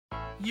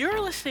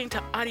You're listening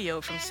to audio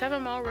from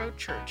 7 Mile Road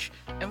Church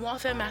in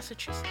Waltham,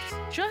 Massachusetts,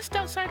 just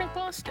outside of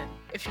Boston.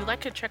 If you'd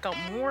like to check out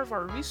more of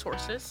our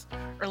resources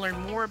or learn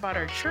more about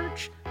our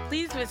church,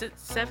 please visit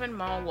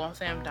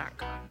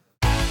 7milewaltham.com.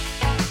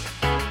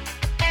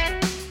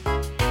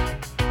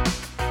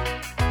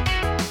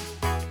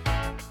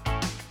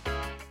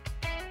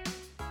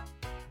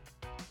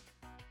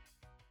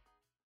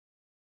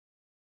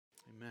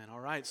 Amen. All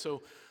right,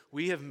 so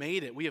we have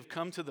made it. We have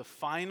come to the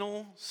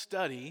final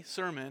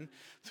sermon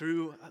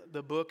through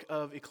the book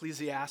of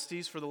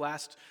Ecclesiastes. For the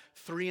last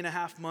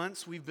 3.5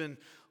 months, we've been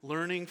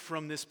learning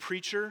from this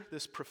preacher,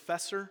 this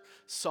professor,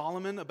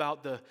 Solomon,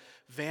 about the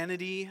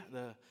vanity,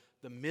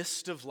 the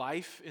mist of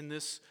life in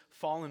this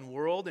fallen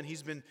world. And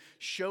he's been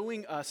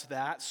showing us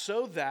that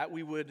so that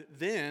we would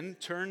then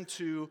turn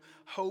to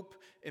hope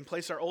and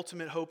place our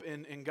ultimate hope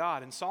in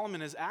God. And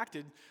Solomon has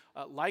acted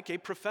like a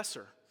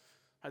professor.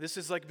 This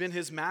has been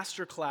his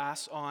master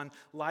class on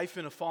life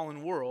in a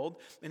fallen world,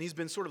 and he's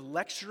been sort of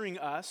lecturing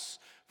us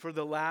for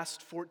the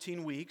last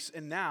 14 weeks,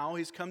 and now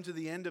he's come to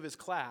the end of his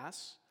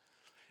class,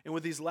 and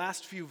with these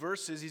last few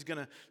verses, he's going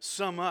to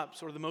sum up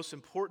sort of the most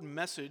important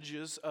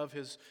messages of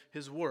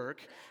his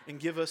work and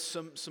give us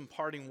some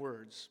parting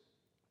words.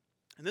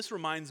 And this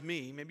reminds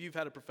me, maybe you've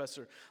had a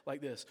professor like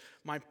this,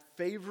 my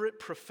favorite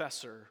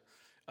professor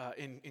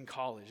in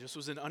college. This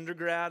was an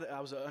undergrad.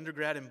 I was an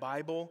undergrad in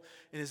Bible,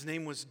 and his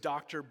name was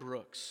Dr.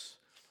 Brooks.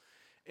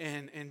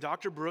 And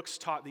Dr. Brooks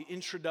taught the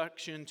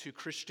introduction to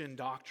Christian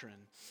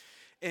doctrine.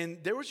 And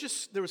there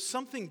was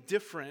something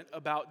different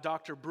about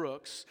Dr.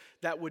 Brooks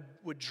that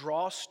would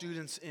draw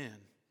students in.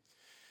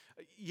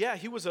 Yeah,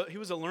 he was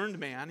a learned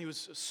man. He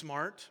was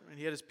smart, and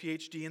he had his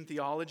PhD in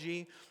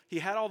theology. He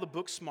had all the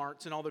book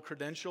smarts and all the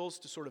credentials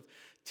to sort of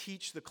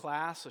teach the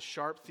class, a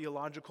sharp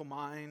theological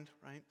mind,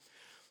 right?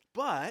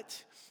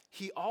 But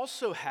he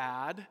also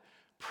had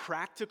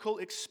practical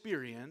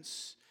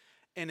experience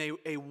and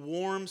a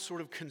warm sort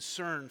of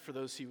concern for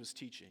those he was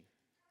teaching.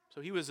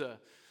 So he was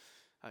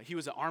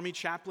an army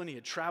chaplain. He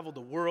had traveled the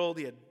world.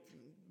 He had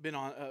been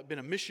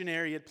a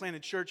missionary. He had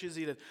planted churches.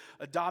 He had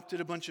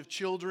adopted a bunch of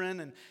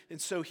children.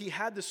 And so he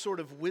had this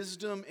sort of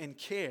wisdom and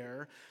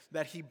care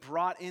that he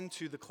brought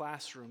into the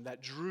classroom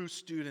that drew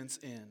students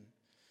in.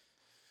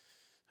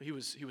 He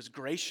was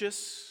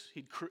gracious.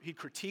 He'd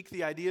critique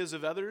the ideas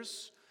of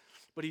others,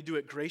 but he'd do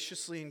it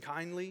graciously and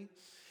kindly.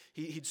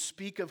 He'd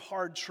speak of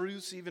hard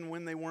truths even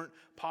when they weren't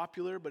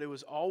popular, but it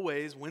was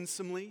always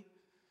winsomely.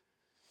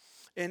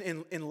 And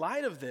in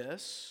light of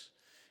this,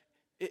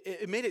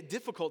 it made it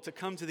difficult to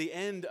come to the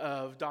end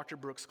of Dr.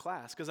 Brooks'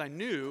 class because I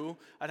knew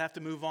I'd have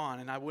to move on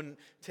and I wouldn't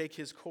take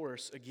his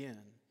course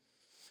again.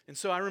 And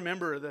so I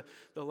remember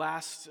the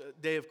last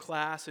day of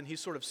class, and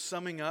he's sort of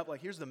summing up,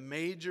 here's the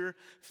major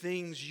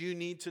things you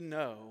need to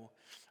know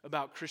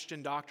about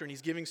Christian doctrine.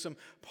 He's giving some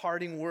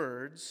parting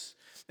words,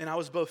 and I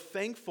was both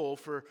thankful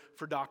for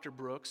Dr.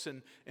 Brooks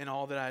and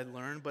all that I had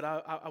learned, but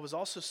I was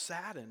also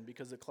saddened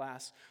because the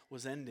class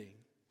was ending.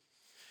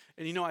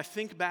 And I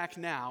think back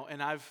now,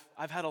 and I've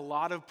had a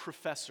lot of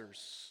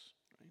professors,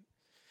 right?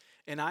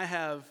 And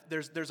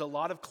there's a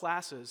lot of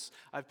classes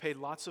I've paid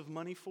lots of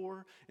money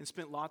for and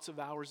spent lots of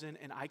hours in,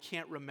 and I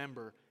can't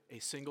remember a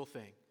single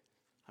thing.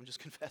 I'm just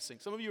confessing.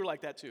 Some of you are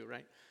like that too,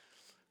 right?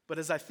 But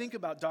as I think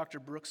about Dr.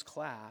 Brooks'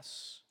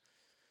 class,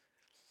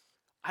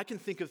 I can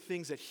think of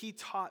things that he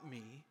taught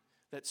me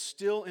that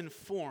still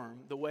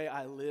inform the way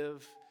I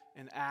live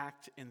and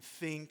act and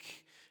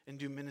think and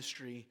do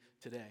ministry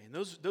today. And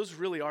those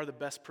really are the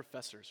best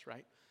professors,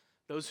 right?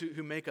 Those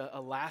who make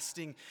a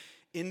lasting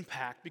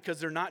impact because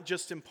they're not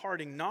just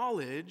imparting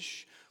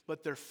knowledge,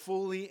 but they're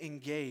fully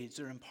engaged.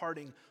 They're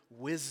imparting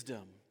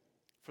wisdom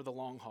for the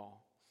long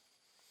haul.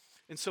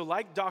 And so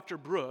like Dr.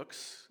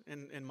 Brooks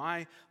in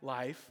my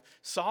life,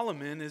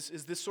 Solomon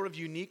is this sort of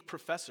unique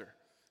professor.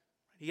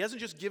 He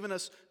hasn't just given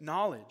us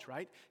knowledge,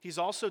 right? He's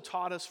also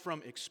taught us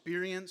from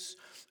experience,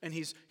 and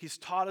he's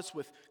taught us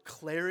with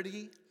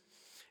clarity,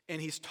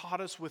 and he's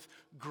taught us with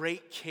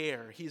great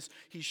care. He's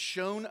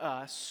shown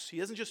us, he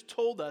hasn't just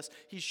told us,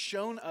 he's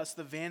shown us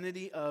the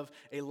vanity of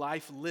a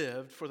life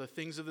lived for the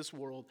things of this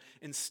world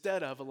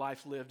instead of a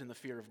life lived in the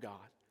fear of God.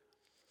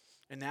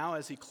 And now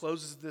as he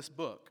closes this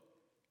book,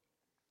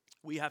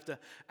 we have to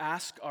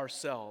ask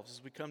ourselves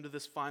as we come to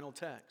this final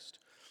text,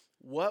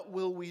 what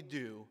will we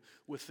do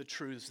with the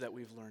truths that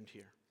we've learned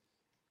here?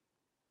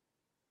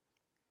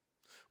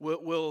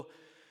 Will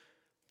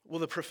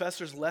the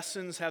professor's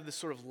lessons have this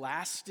sort of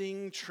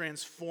lasting,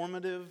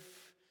 transformative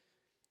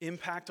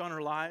impact on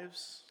our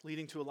lives,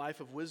 leading to a life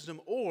of wisdom?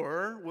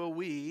 Or will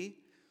we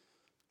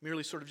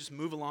merely sort of just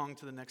move along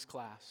to the next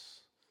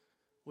class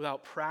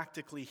without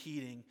practically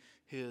heeding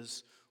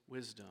his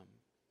wisdom?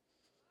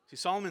 See,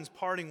 Solomon's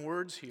parting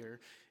words here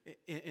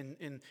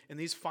in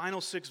these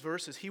final 6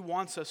 verses, he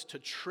wants us to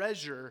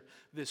treasure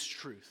this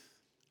truth.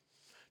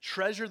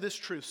 Treasure this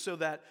truth so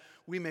that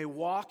we may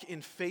walk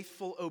in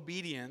faithful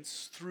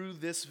obedience through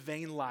this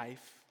vain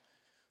life,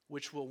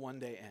 which will one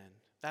day end.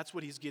 That's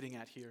what he's getting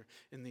at here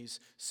in these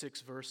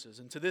 6 verses.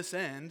 And to this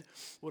end,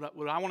 what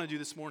I want to do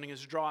this morning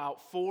is draw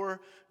out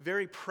 4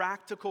 very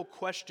practical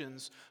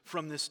questions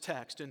from this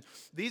text. And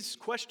these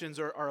questions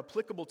are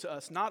applicable to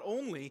us not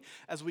only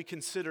as we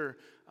consider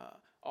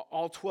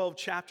all 12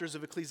 chapters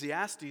of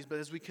Ecclesiastes, but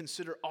as we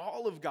consider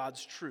all of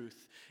God's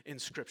truth in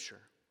Scripture.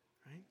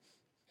 Right?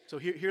 So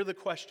here are the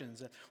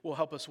questions that will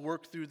help us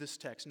work through this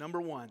text.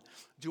 Number 1,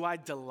 do I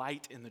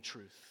delight in the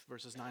truth?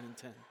 Verses 9 and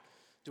 10.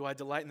 Do I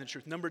delight in the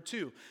truth? Number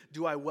 2,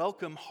 do I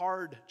welcome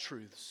hard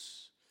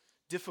truths,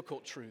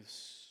 difficult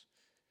truths?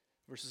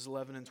 Verses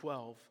 11 and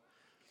 12.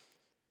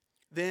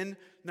 Then,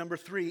 number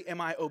 3,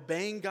 am I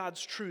obeying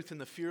God's truth in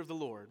the fear of the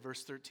Lord?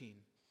 Verse 13.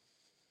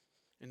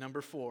 And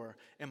number 4,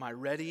 am I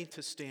ready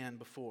to stand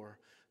before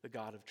the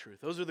God of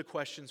truth? Those are the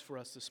questions for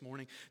us this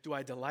morning. Do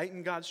I delight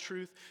in God's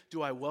truth?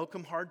 Do I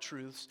welcome hard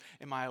truths?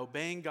 Am I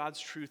obeying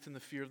God's truth in the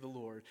fear of the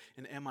Lord?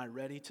 And am I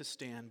ready to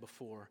stand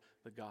before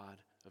the God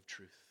of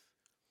truth?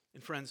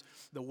 And friends,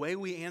 the way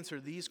we answer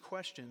these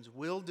questions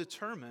will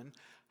determine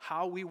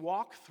how we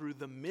walk through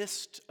the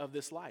mist of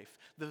this life,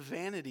 the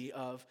vanity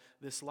of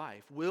this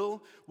life.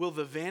 Will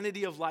the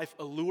vanity of life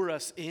allure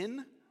us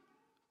in?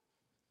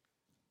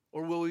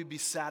 Or will we be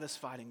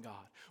satisfied in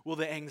God? Will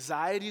the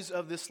anxieties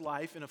of this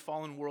life in a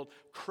fallen world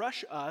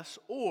crush us?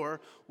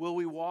 Or will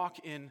we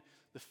walk in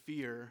the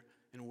fear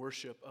and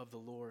worship of the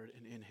Lord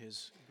and in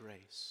His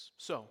grace?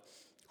 So,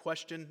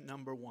 question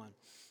number 1,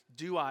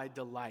 do I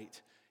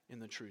delight in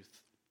the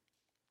truth?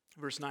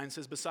 Verse 9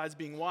 says, besides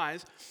being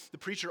wise, the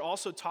preacher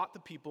also taught the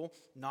people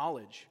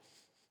knowledge,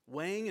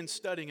 weighing and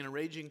studying and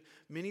arranging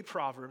many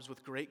proverbs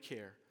with great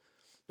care.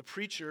 The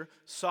preacher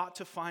sought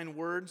to find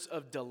words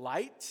of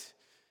delight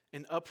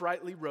and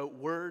uprightly wrote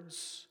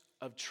words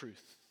of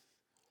truth.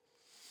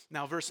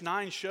 Now, verse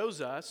 9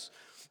 shows us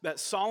that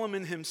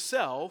Solomon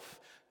himself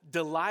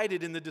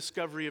delighted in the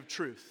discovery of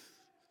truth.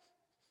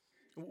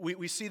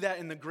 We see that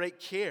in the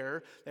great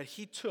care that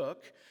he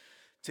took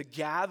to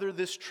gather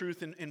this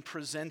truth and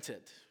present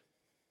it.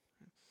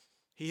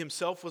 He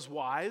himself was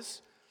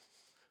wise,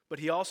 but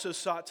he also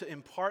sought to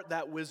impart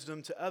that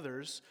wisdom to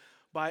others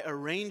by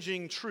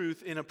arranging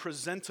truth in a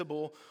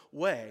presentable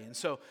way. And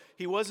so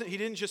he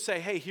didn't just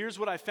say, hey, here's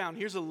what I found.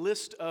 Here's a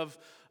list of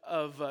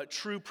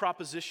true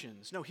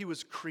propositions. No, he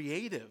was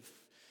creative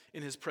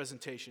in his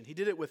presentation. He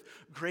did it with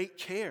great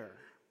care,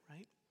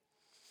 right?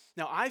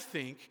 Now, I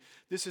think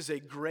this is a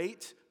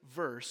great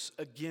verse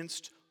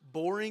against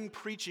boring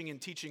preaching and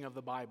teaching of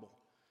the Bible,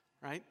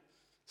 right?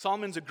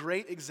 Solomon's a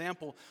great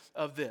example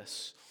of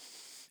this.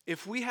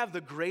 If we have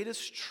the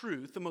greatest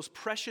truth, the most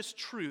precious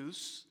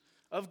truths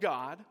of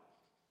God,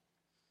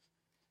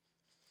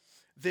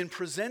 then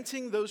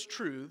presenting those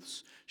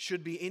truths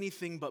should be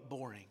anything but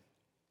boring,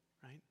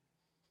 right?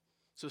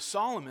 So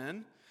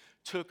Solomon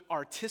took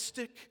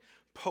artistic,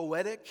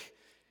 poetic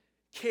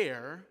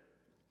care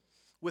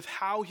with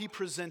how he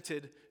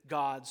presented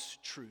God's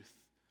truth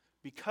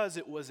because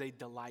it was a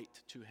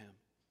delight to him.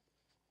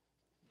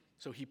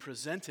 So he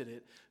presented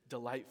it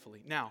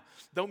delightfully. Now,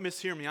 don't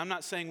mishear me. I'm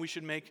not saying we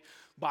should make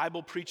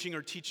Bible preaching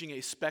or teaching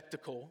a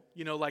spectacle,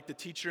 like the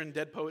teacher in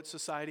Dead Poets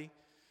Society.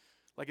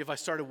 Like if I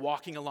started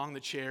walking along the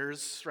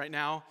chairs right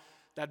now,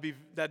 that'd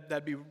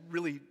be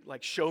really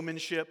like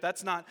showmanship.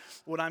 That's not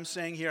what I'm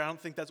saying here. I don't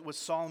think that's what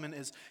Solomon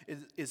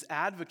is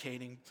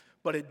advocating.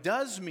 But it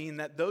does mean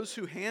that those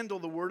who handle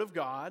the Word of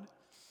God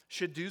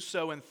should do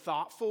so in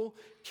thoughtful,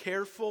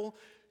 careful,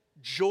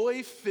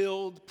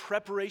 joy-filled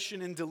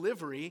preparation and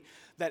delivery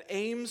that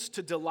aims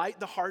to delight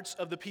the hearts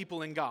of the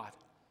people in God.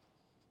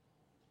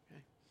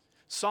 Okay?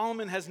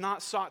 Solomon has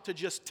not sought to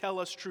just tell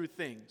us true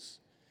things.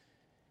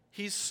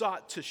 He's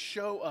sought to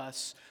show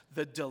us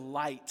the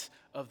delight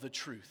of the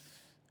truth.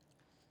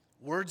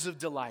 Words of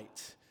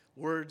delight,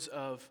 words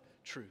of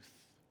truth.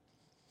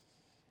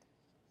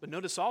 But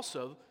notice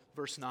also,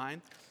 verse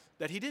 9,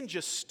 that he didn't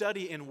just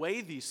study and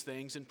weigh these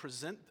things and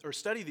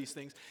study these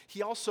things.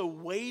 He also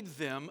weighed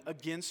them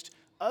against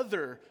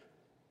other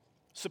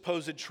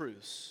supposed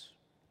truths.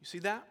 You see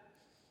that?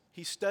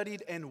 He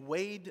studied and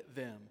weighed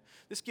them.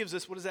 This gives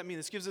us, what does that mean?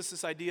 This gives us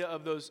this idea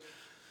of those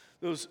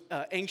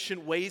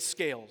ancient weigh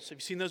scales. Have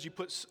you seen those? You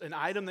put an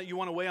item that you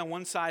want to weigh on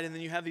one side, and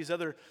then you have these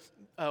other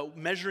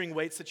measuring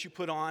weights that you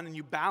put on, and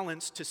you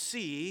balance to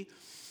see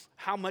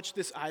how much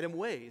this item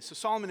weighs. So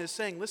Solomon is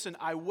saying, listen,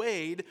 I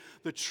weighed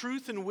the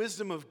truth and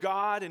wisdom of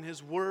God and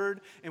His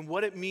Word and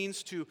what it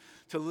means to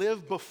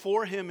live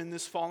before Him in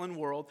this fallen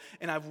world,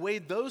 and I've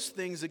weighed those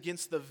things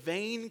against the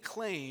vain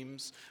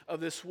claims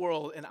of this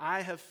world, and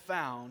I have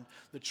found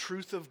the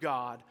truth of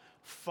God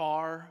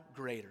far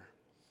greater.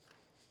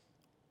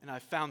 And I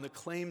found the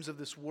claims of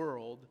this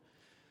world,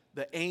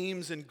 the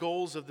aims and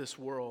goals of this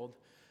world,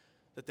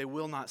 that they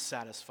will not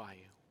satisfy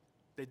you.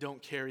 They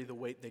don't carry the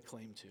weight they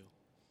claim to.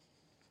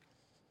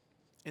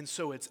 And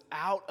so it's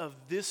out of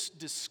this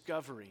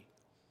discovery,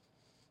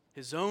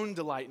 his own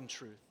delight in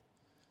truth,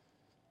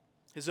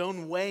 his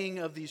own weighing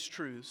of these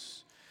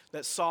truths,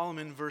 that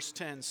Solomon, verse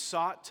 10,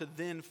 sought to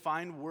then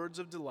find words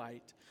of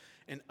delight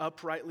and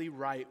uprightly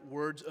write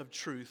words of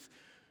truth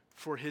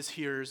for his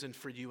hearers and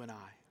for you and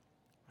I.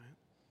 Right?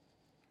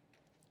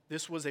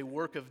 This was a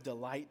work of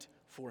delight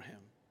for him.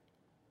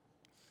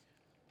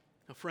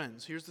 Now,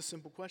 friends, here's the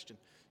simple question.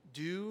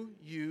 Do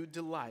you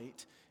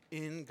delight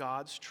in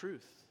God's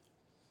truth?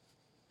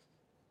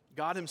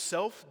 God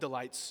himself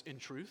delights in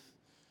truth.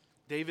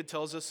 David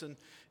tells us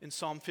in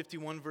Psalm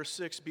 51, verse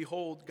 6,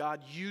 "Behold,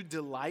 God, you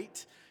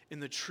delight in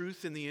the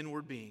truth in the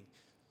inward being,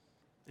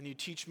 and you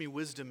teach me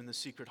wisdom in the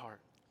secret heart."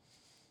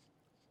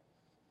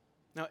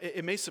 Now,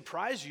 it may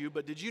surprise you,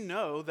 but did you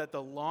know that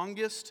the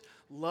longest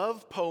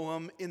love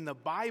poem in the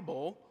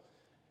Bible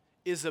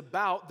is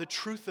about the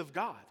truth of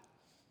God?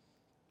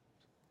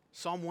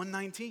 Psalm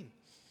 119,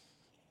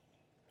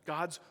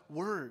 God's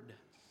word.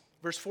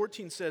 Verse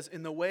 14 says,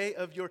 "In the way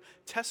of your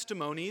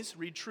testimonies,"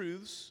 read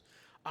truths,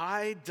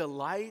 "I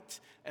delight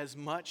as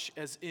much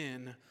as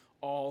in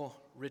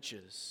all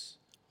riches."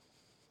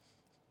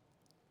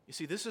 You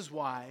see, this is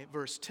why,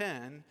 verse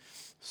 10,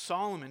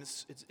 Solomon,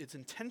 it's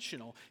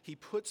intentional. He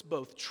puts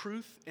both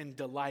truth and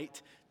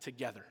delight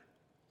together.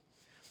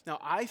 Now,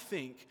 I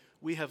think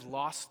we have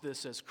lost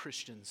this as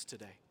Christians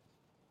today.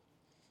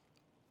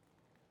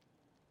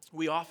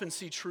 We often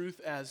see truth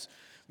as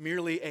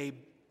merely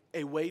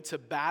a way to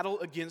battle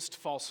against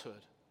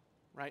falsehood,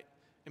 right?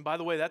 And by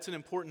the way, that's an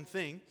important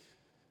thing.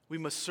 We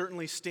must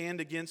certainly stand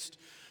against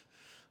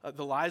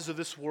the lies of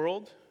this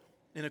world.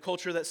 In a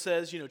culture that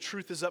says,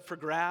 truth is up for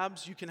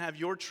grabs, you can have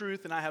your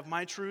truth and I have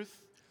my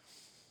truth.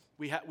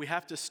 We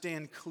have to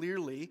stand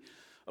clearly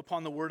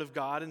upon the word of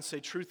God and say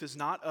truth is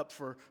not up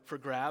for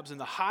grabs. And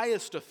the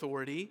highest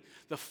authority,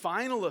 the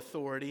final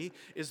authority,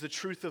 is the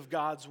truth of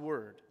God's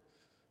word.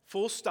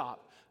 Full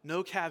stop,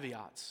 no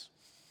caveats.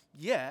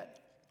 Yet,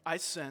 I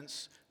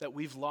sense that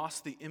we've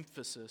lost the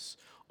emphasis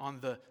on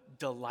the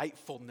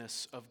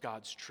delightfulness of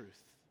God's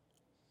truth.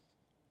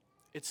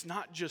 It's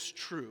not just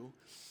true,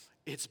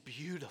 it's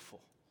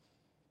beautiful.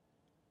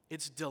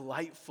 It's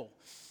delightful.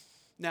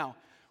 Now,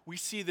 we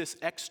see this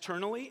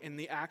externally in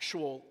the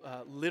actual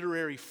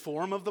literary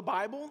form of the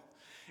Bible,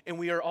 and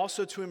we are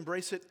also to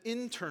embrace it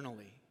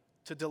internally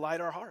to delight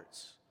our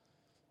hearts.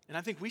 And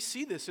I think we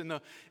see this in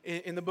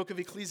the book of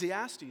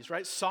Ecclesiastes,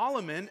 right?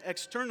 Solomon,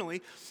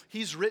 externally,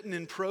 he's written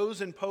in prose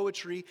and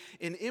poetry,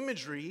 in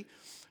imagery,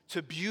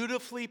 to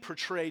beautifully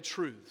portray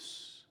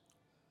truths.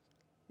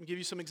 Let me give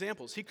you some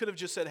examples. He could have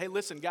just said, "Hey,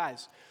 listen,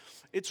 guys,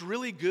 it's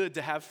really good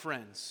to have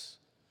friends.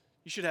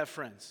 You should have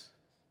friends."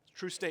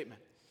 True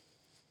statement.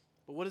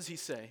 But what does he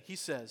say? He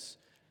says,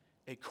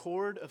 "A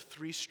cord of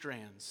 3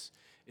 strands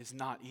is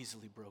not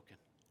easily broken."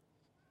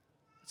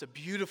 It's a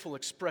beautiful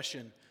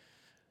expression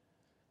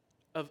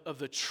of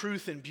the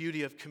truth and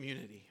beauty of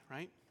community,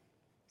 right?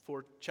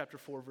 Chapter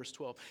 4, verse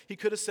 12. He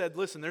could have said,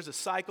 "Listen, there's a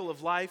cycle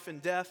of life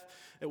and death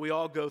that we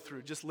all go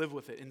through. Just live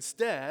with it."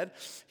 Instead,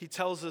 he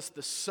tells us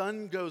the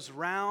sun goes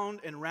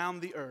round and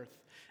round the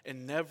earth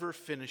and never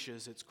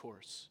finishes its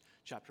course.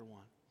 Chapter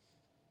 1.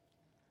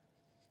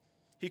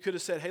 He could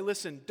have said, "Hey,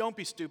 listen, don't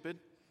be stupid.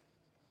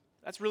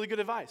 That's really good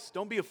advice.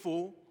 Don't be a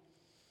fool."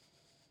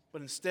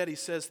 But instead, he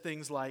says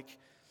things like,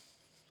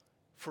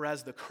 "For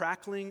as the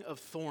crackling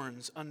of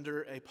thorns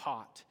under a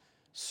pot,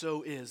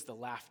 so is the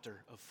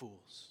laughter of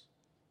fools."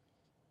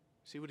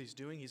 See what he's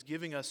doing? He's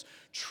giving us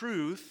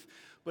truth,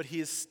 but he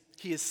is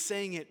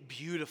saying it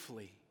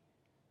beautifully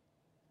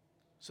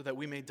so that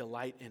we may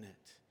delight in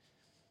it.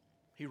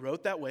 He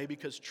wrote that way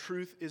because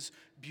truth is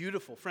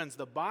beautiful. Friends,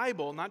 the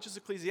Bible, not just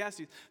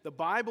Ecclesiastes, the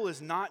Bible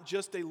is not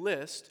just a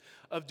list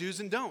of do's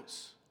and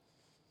don'ts.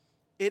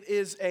 It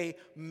is a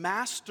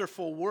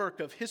masterful work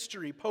of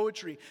history,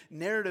 poetry,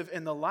 narrative,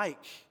 and the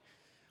like,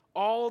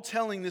 all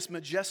telling this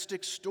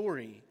majestic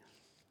story.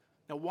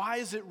 Now, why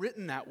is it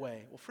written that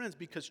way? Well, friends,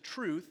 because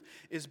truth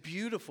is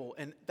beautiful,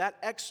 and that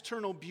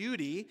external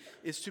beauty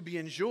is to be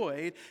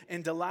enjoyed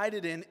and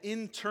delighted in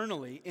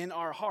internally in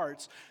our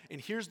hearts.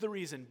 And here's the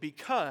reason: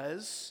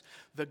 because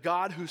the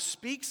God who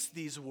speaks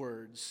these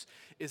words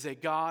is a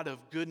God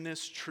of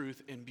goodness,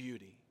 truth, and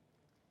beauty.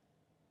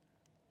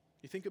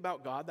 You think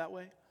about God that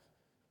way?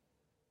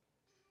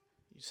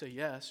 You say,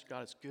 yes,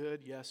 God is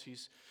good. Yes,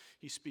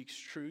 He speaks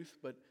truth.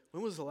 But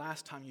when was the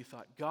last time you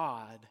thought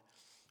God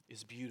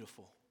is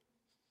beautiful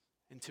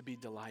and to be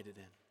delighted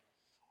in?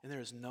 And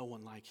there is no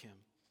one like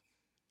Him.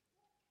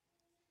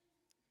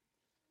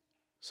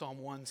 Psalm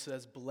 1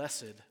 says,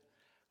 "Blessed,"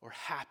 or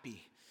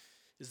happy,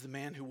 "is the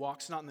man who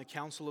walks not in the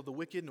counsel of the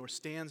wicked, nor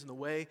stands in the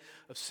way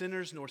of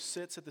sinners, nor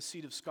sits at the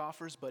seat of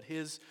scoffers, but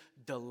his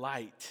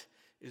delight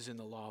is in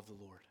the law of the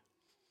Lord."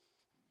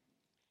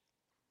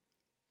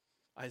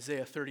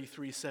 Isaiah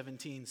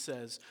 33:17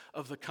 says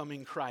of the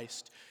coming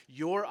Christ,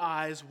 "Your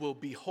eyes will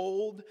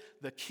behold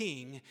the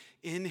King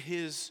in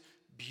his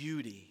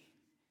beauty."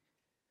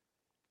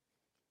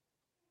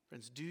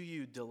 Friends, do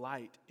you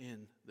delight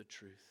in the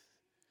truth?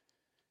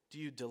 Do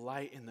you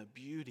delight in the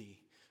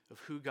beauty of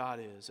who God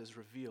is as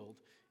revealed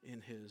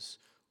in His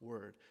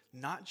Word?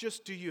 Not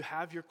just do you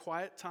have your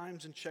quiet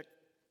times and check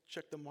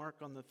the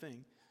mark on the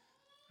thing,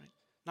 right?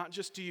 Not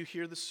just do you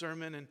hear the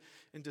sermon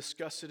and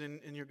discuss it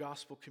in your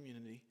gospel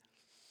community.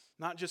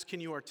 Not just can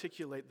you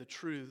articulate the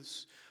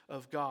truths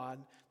of God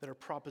that are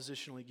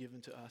propositionally given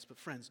to us, but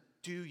friends,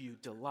 do you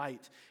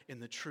delight in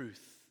the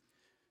truth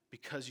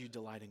because you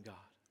delight in God?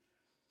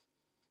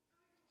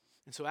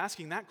 And so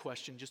asking that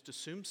question just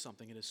assumes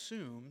something. It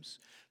assumes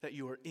that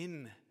you are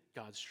in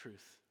God's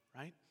truth,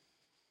 right?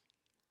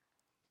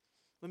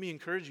 Let me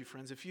encourage you,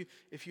 friends, if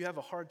you have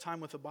a hard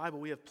time with the Bible,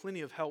 we have plenty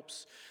of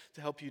helps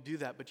to help you do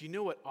that. But you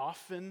know what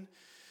often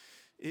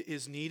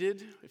is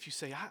needed? If you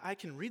say, I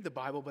can read the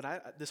Bible,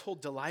 but this whole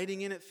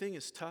delighting in it thing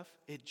is tough,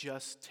 it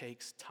just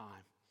takes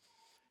time.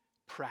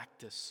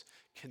 Practice,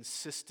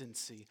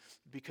 consistency,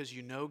 because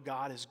you know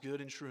God is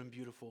good and true and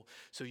beautiful.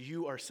 So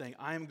you are saying,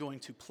 I am going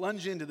to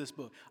plunge into this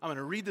book. I'm going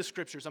to read the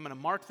scriptures. I'm going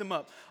to mark them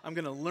up. I'm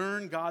going to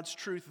learn God's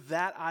truth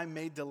that I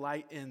may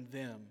delight in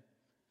them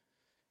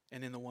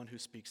and in the one who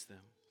speaks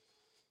them.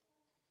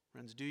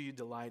 Friends, do you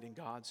delight in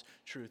God's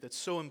truth? It's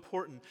so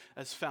important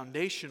as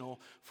foundational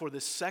for the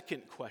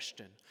second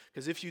question.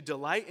 Because if you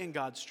delight in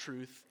God's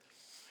truth,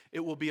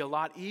 it will be a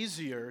lot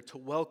easier to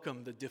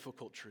welcome the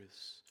difficult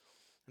truths.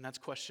 And that's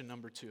question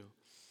number 2.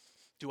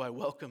 Do I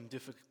welcome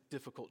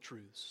difficult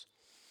truths?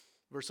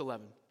 Verse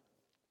 11.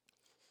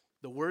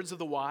 The words of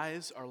the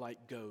wise are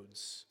like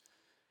goads,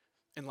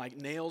 and like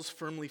nails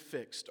firmly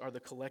fixed are the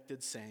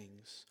collected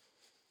sayings.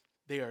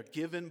 They are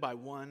given by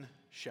one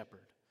shepherd.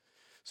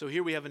 So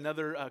here we have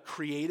another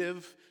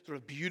creative, sort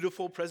of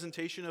beautiful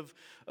presentation of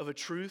a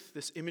truth,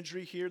 this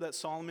imagery here that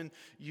Solomon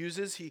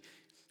uses.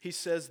 He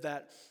says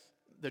that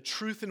the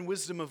truth and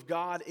wisdom of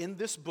God in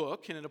this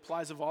book, and it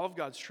applies of all of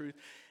God's truth,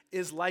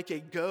 is like a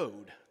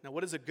goad. Now,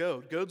 what is a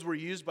goad? Goads were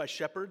used by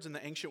shepherds in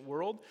the ancient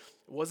world.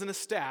 It wasn't a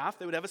staff.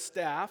 They would have a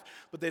staff,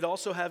 but they'd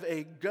also have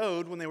a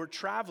goad when they were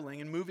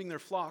traveling and moving their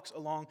flocks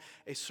along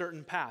a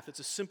certain path. It's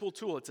a simple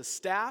tool. It's a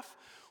staff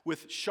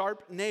with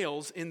sharp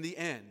nails in the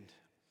end.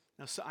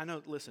 Now, so I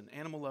know, listen,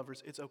 animal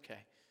lovers, it's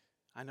okay.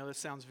 I know this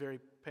sounds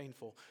very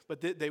painful, but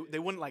they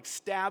wouldn't like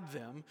stab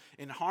them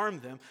and harm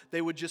them.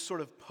 They would just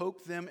sort of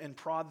poke them and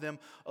prod them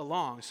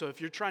along. So if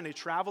you're trying to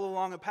travel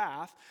along a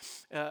path,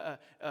 a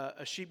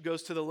sheep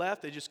goes to the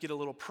left, they just get a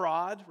little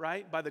prod,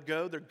 right, by the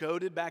goad. They're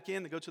goaded back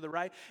in, they go to the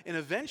right. And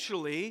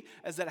eventually,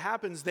 as that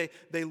happens,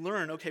 they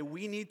learn, okay,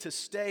 we need to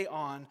stay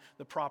on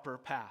the proper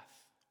path.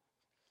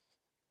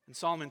 And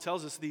Solomon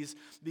tells us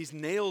these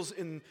nails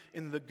in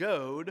the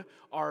goad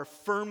are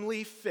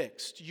firmly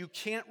fixed. You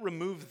can't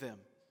remove them.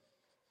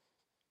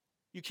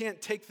 You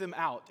can't take them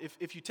out.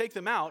 If you take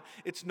them out,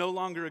 it's no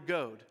longer a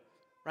goad,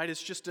 right?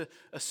 It's just a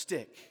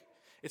stick.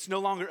 It's no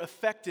longer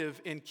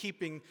effective in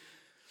keeping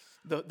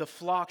the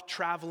flock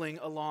traveling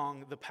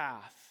along the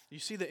path. You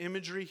see the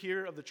imagery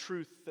here of the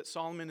truth that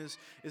Solomon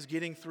is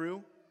getting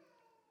through?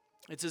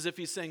 It's as if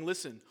he's saying,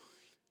 listen,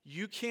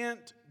 you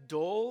can't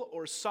dull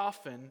or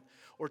soften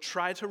or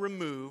try to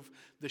remove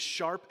the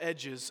sharp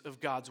edges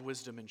of God's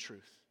wisdom and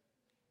truth.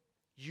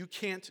 You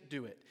can't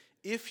do it.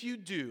 If you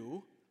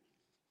do,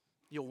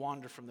 you'll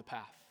wander from the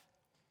path.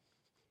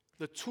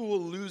 The tool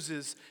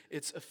loses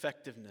its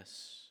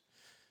effectiveness.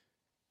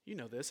 You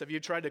know this. Have you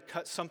tried to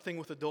cut something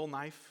with a dull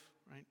knife,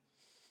 right?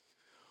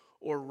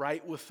 Or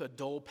write with a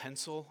dull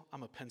pencil?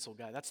 I'm a pencil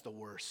guy. That's the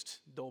worst.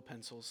 Dull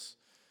pencils.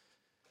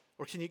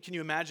 Or can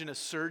you imagine a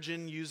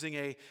surgeon using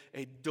a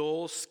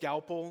dull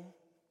scalpel?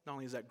 Not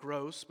only is that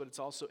gross, but it's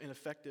also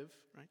ineffective,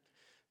 right?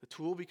 The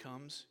tool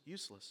becomes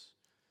useless.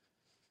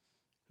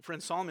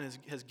 Friend, Solomon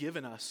has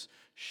given us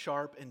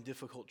sharp and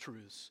difficult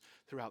truths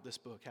throughout this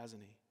book,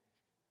 hasn't he?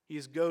 He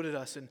has goaded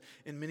us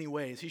in many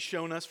ways. He's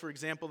shown us, for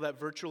example, that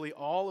virtually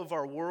all of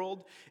our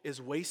world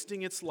is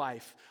wasting its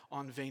life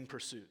on vain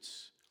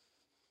pursuits.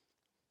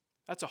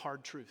 That's a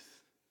hard truth.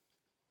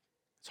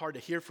 It's hard to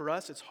hear for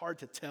us. It's hard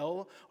to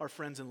tell our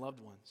friends and loved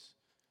ones.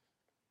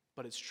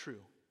 But it's true.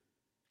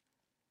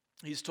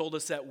 He's told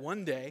us that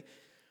one day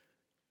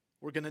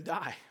we're going to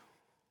die.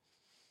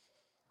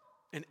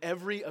 And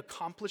every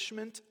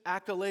accomplishment,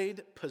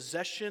 accolade,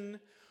 possession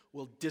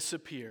will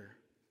disappear.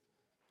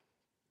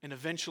 And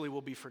eventually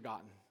will be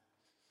forgotten.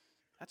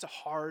 That's a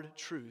hard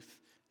truth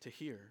to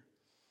hear.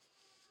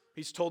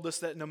 He's told us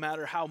that no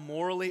matter how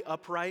morally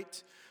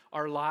upright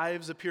our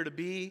lives appear to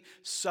be,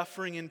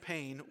 suffering and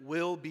pain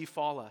will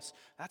befall us.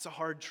 That's a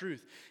hard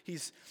truth.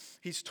 He's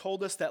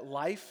told us that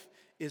life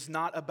is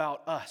not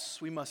about us.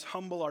 We must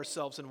humble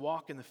ourselves and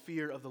walk in the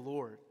fear of the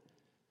Lord.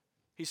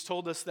 He's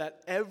told us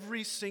that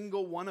every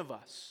single one of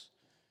us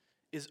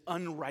is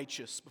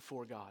unrighteous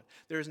before God.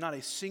 There is not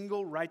a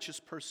single righteous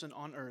person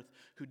on earth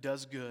who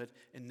does good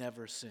and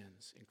never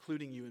sins,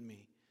 including you and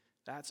me.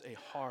 That's a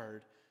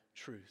hard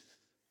truth.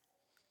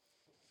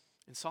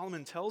 And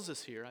Solomon tells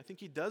us here, I think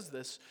he does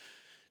this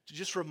to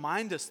just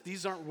remind us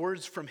these aren't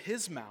words from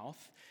his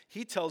mouth.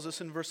 He tells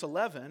us in verse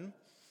 11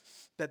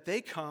 that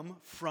they come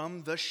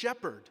from the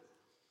shepherd.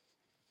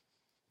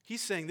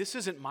 He's saying, this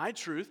isn't my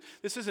truth.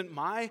 This isn't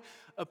my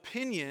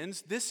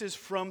opinions. This is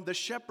from the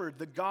shepherd,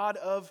 the God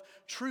of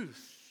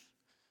truth.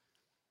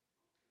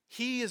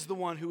 He is the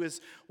one who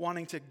is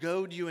wanting to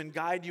goad you and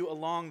guide you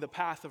along the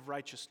path of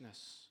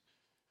righteousness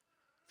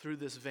through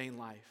this vain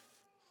life.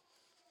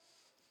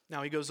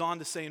 Now he goes on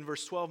to say in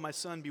verse 12, my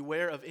son,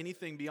 beware of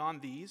anything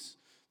beyond these,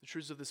 the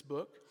truths of this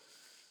book.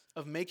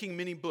 Of making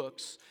many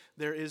books,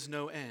 there is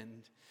no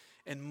end,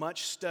 and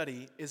much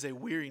study is a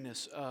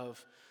weariness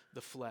of the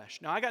flesh.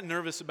 Now I got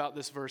nervous about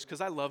this verse because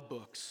I love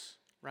books,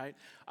 right?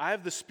 I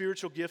have the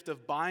spiritual gift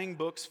of buying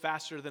books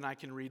faster than I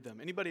can read them.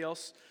 Anybody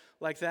else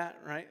like that,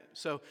 right?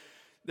 So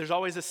there's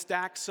always a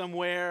stack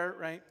somewhere,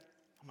 right?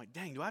 I'm like,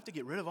 dang, do I have to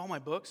get rid of all my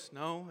books?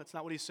 No, that's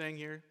not what he's saying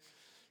here.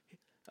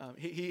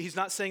 He's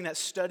not saying that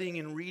studying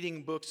and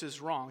reading books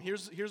is wrong.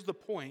 Here's the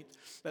point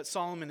that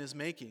Solomon is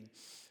making.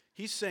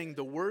 He's saying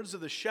the words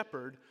of the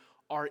shepherd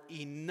are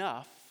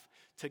enough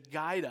to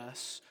guide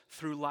us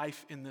through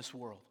life in this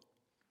world.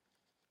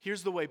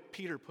 Here's the way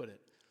Peter put it.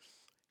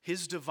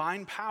 His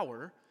divine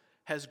power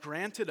has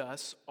granted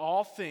us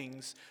all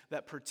things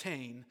that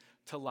pertain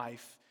to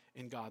life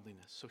and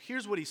godliness. So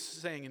here's what he's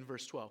saying in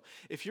verse 12.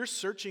 If you're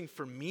searching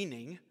for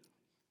meaning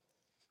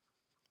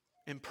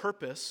and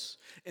purpose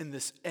in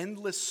this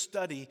endless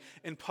study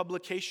and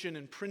publication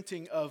and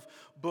printing of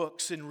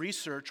books and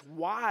research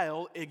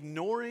while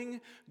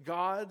ignoring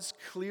God's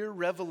clear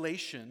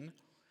revelation,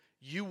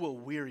 you will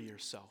weary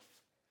yourself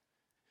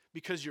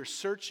because you're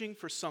searching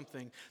for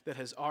something that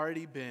has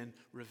already been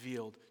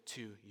revealed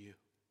to you.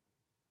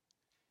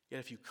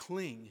 Yet if you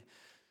cling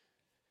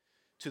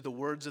to the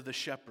words of the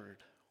shepherd,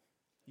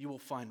 you will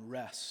find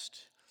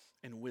rest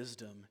and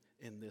wisdom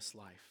in this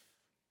life.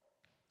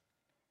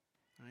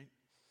 Right?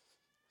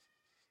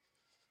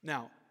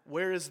 Now,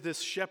 where is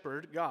this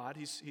shepherd, God?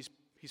 He's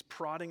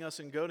prodding us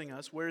and goading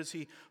us. Where is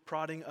he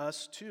prodding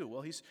us to?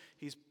 Well, he's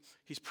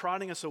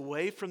prodding us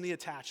away from the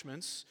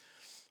attachments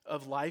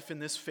of life in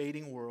this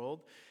fading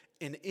world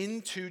and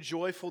into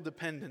joyful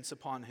dependence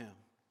upon him.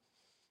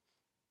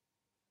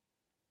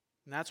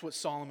 And that's what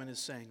Solomon is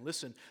saying.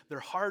 Listen, they're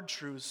hard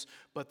truths,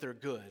 but they're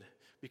good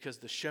because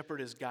the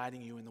shepherd is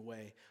guiding you in the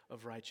way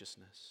of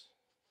righteousness.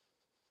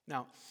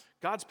 Now,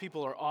 God's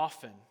people are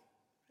often,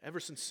 ever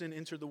since sin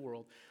entered the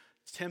world,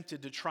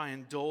 tempted to try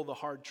and dull the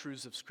hard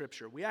truths of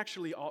Scripture.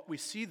 We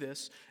see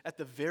this at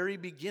the very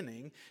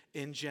beginning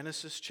in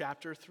Genesis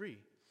chapter 3.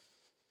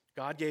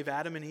 God gave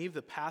Adam and Eve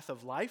the path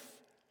of life.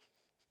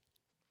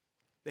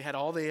 They had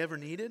all they ever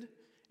needed.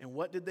 And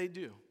what did they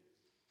do?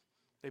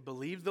 They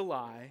believed the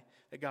lie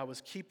that God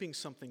was keeping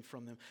something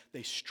from them.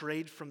 They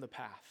strayed from the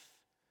path.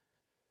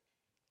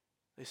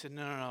 They said,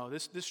 no.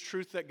 This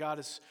truth that God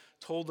has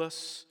told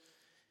us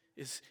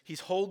is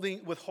he's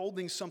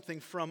withholding something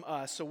from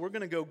us, so we're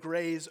going to go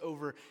graze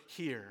over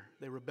here.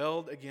 They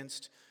rebelled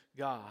against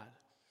God.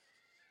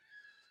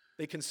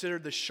 They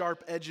considered the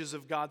sharp edges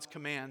of God's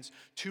commands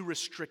too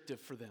restrictive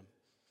for them.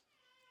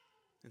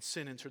 And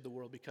sin entered the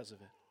world because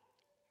of it.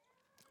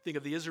 Think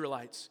of the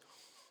Israelites.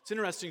 It's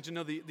interesting to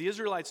know the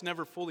Israelites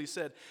never fully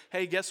said,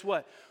 hey, guess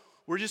what?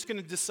 We're just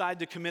going to decide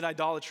to commit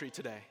idolatry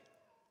today.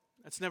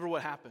 That's never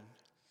what happened.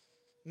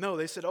 No,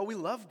 they said, we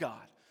love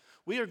God.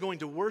 We are going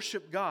to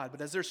worship God.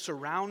 But as they're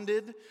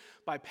surrounded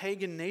by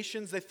pagan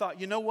nations, they thought,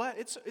 you know what?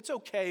 It's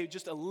okay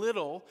just a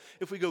little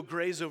if we go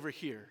graze over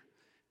here.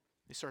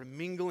 They started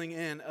mingling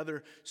in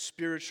other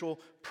spiritual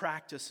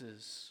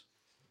practices.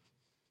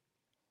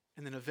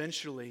 And then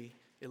eventually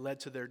it led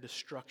to their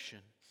destruction.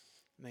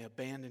 And they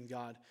abandoned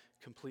God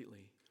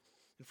completely.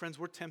 And friends,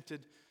 we're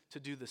tempted to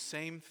do the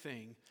same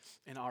thing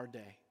in our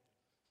day.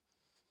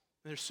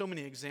 And there's so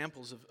many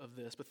examples of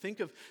this, but think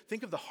of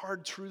the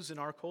hard truths in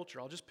our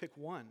culture. I'll just pick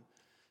one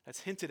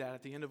that's hinted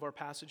at the end of our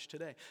passage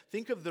today.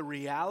 Think of the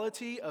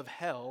reality of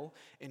hell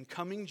and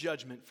coming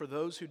judgment for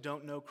those who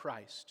don't know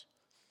Christ.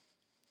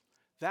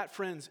 That,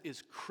 friends,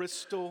 is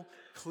crystal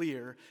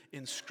clear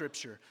in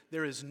Scripture.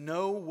 There is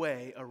no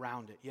way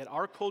around it. Yet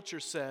our culture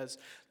says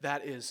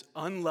that is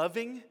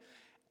unloving,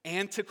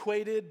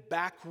 antiquated,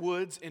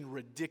 backwoods, and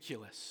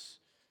ridiculous.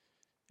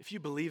 If you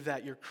believe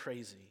that, you're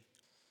crazy.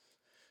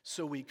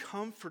 So we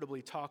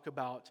comfortably talk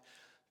about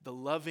the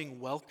loving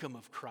welcome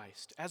of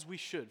Christ, as we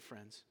should,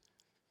 friends.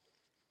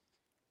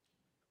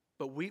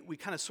 But we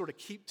kind of sort of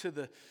keep to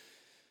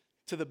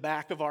the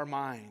back of our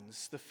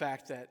minds the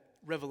fact that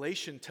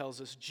Revelation tells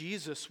us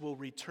Jesus will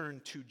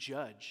return to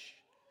judge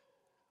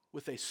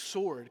with a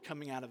sword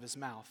coming out of his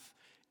mouth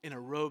in a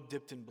robe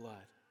dipped in blood.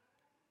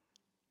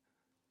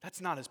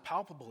 That's not as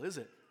palpable, is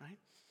it? Right?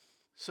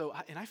 So,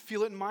 I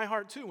feel it in my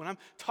heart too. When I'm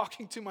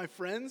talking to my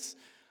friends,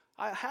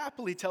 I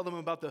happily tell them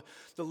about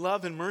the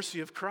love and mercy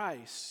of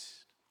Christ.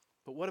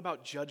 But what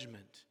about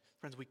judgment?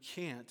 Friends, we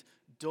can't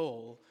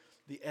dull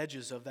the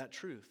edges of that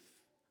truth.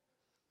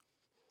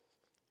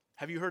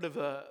 Have you heard of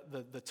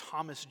the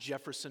Thomas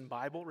Jefferson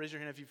Bible? Raise your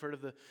hand if you've heard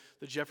of the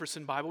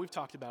Jefferson Bible. We've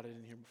talked about it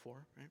in here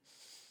before, right?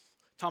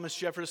 Thomas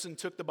Jefferson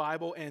took the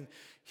Bible and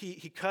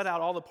he cut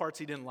out all the parts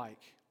he didn't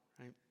like,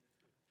 right?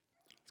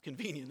 It's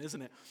convenient,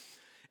 isn't it?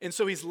 And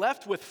so he's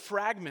left with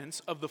fragments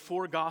of the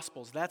four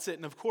Gospels. That's it.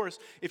 And of course,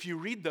 if you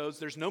read those,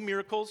 there's no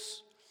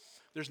miracles,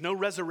 there's no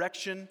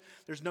resurrection,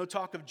 there's no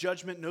talk of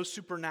judgment, no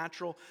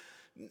supernatural,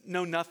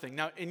 no nothing.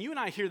 Now, and you and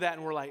I hear that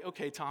and we're like,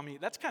 okay, Tommy,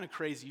 that's kind of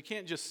crazy. You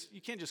can't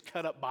just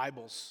cut up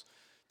Bibles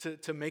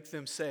to make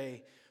them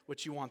say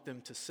what you want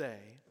them to say.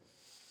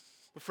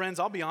 But friends,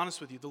 I'll be honest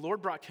with you. The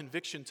Lord brought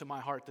conviction to my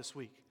heart this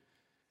week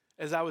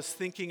as I was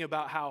thinking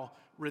about how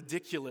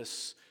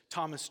ridiculous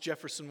Thomas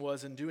Jefferson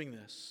was in doing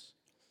this.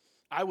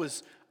 I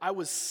was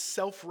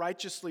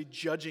self-righteously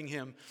judging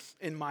him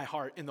in my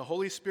heart, and the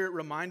Holy Spirit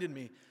reminded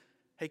me,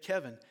 hey,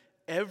 Kevin,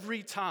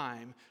 every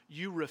time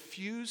you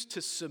refuse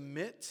to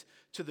submit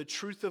to the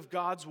truth of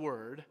God's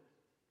word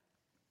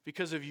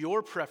because of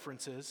your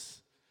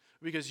preferences,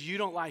 because you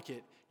don't like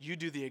it, you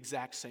do the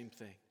exact same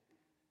thing.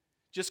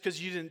 Just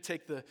because you didn't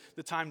take the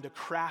time to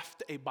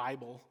craft a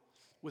Bible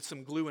with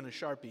some glue and a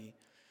Sharpie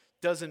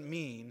doesn't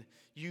mean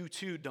you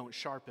too don't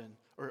sharpen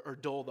or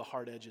dull the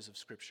hard edges of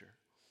Scripture.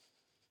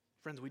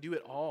 Friends, we do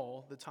it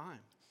all the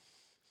time.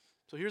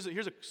 So here's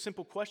a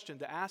simple question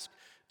to ask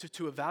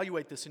to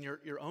evaluate this in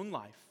your own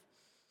life.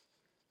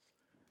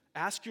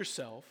 Ask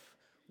yourself,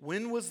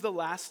 when was the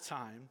last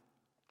time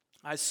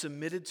I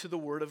submitted to the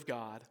Word of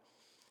God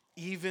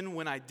even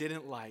when I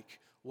didn't like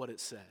what it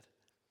said?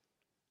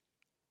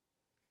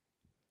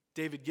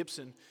 David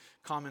Gibson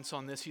comments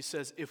on this. He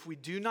says, if we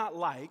do not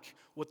like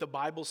what the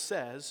Bible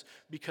says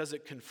because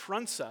it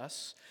confronts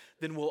us,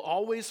 then we'll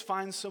always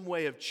find some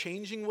way of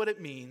changing what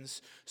it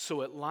means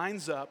so it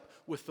lines up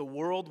with the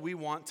world we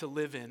want to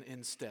live in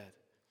instead.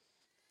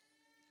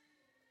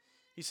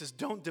 He says,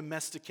 don't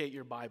domesticate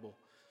your Bible.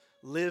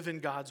 Live in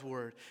God's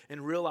word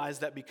and realize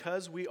that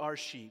because we are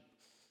sheep,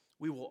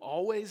 we will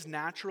always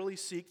naturally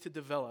seek to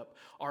develop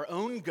our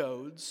own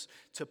goads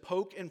to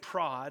poke and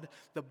prod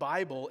the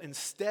Bible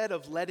instead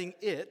of letting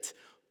it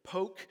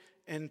poke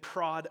and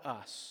prod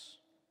us.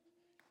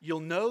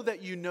 You'll know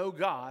that you know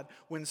God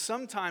when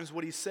sometimes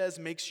what he says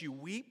makes you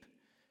weep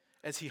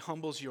as he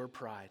humbles your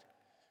pride,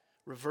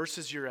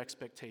 reverses your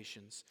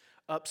expectations,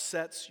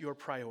 upsets your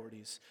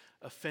priorities,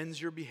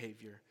 offends your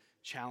behavior,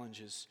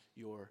 challenges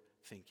your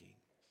thinking.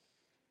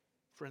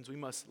 Friends, we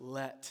must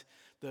let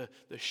the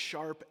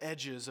sharp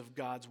edges of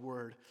God's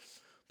word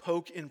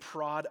poke and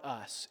prod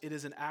us. It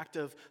is an act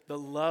of the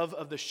love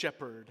of the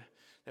shepherd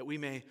that we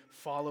may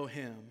follow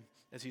him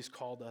as he's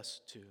called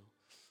us to.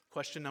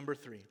 Question number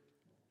 3.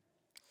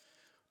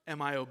 Am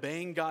I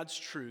obeying God's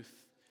truth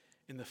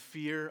in the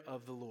fear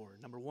of the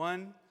Lord? Number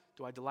 1,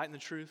 do I delight in the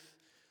truth?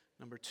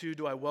 Number 2,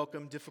 do I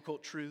welcome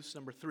difficult truths?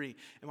 Number 3,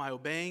 am I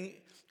obeying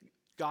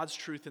God's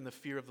truth in the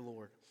fear of the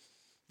Lord?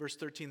 Verse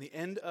 13, the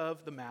end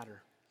of the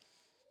matter.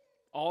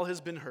 All has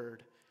been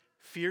heard.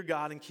 Fear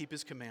God and keep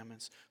his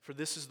commandments, for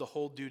this is the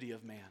whole duty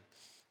of man.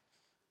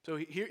 So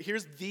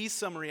here's the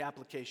summary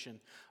application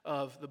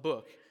of the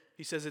book.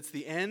 He says it's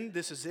the end,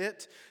 this is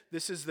it.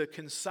 This is the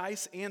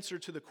concise answer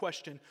to the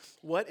question,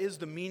 what is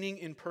the meaning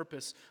and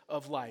purpose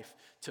of life?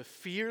 To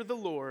fear the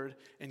Lord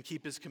and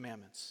keep his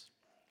commandments.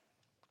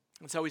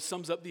 That's how he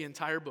sums up the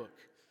entire book.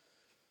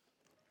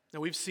 Now,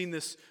 we've seen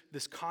this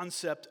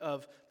concept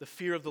of the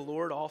fear of the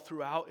Lord all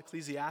throughout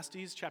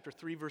Ecclesiastes. Chapter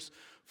 3, verse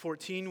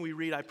 14, we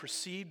read, I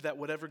perceive that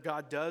whatever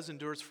God does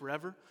endures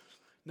forever.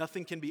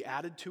 Nothing can be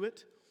added to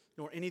it,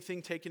 nor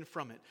anything taken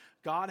from it.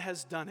 God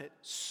has done it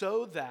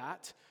so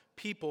that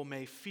people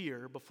may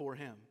fear before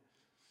him.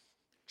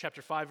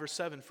 Chapter 5, verse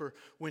 7, for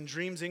when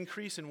dreams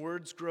increase and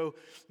words grow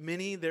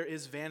many, there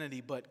is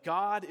vanity. But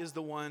God is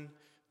the one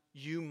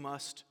you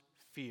must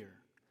fear.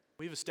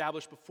 We've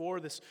established before,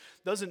 this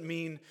doesn't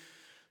mean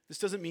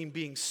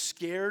being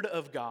scared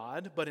of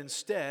God, but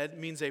instead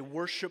means a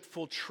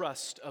worshipful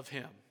trust of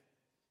him.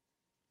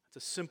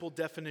 It's a simple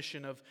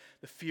definition of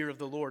the fear of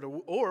the Lord.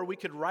 Or we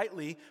could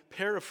rightly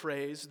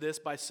paraphrase this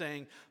by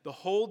saying the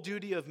whole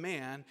duty of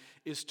man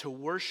is to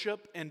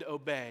worship and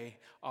obey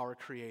our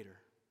Creator.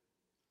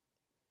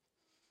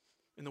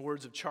 In the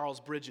words of Charles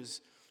Bridges,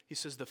 he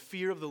says, the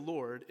fear of the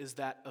Lord is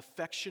that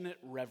affectionate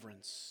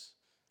reverence.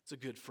 It's a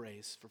good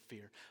phrase for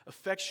fear.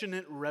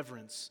 Affectionate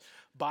reverence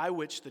by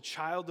which the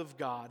child of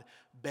God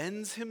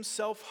bends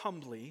himself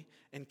humbly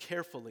and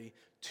carefully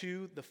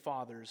to the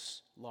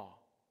Father's law.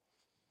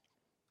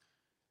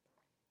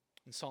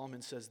 And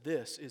Solomon says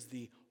this is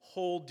the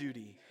whole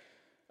duty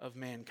of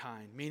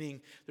mankind,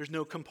 meaning there's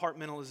no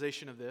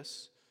compartmentalization of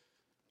this.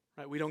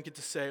 Right? We don't get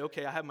to say,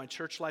 okay, I have my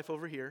church life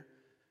over here.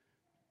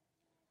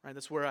 Right?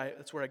 That's where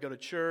I go to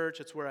church,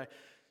 that's where I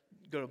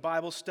go to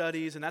Bible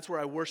studies, and that's where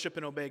I worship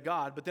and obey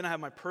God. But then I have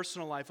my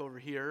personal life over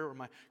here, or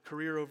my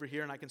career over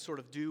here, and I can sort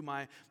of do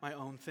my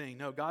own thing.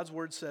 No, God's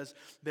word says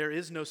there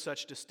is no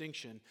such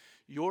distinction.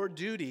 Your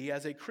duty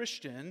as a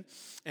Christian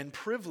and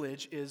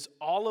privilege is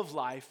all of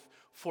life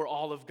for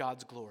all of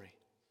God's glory.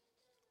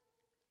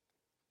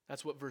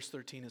 That's what verse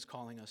 13 is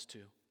calling us to.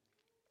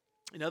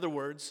 In other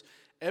words,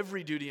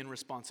 every duty and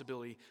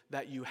responsibility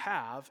that you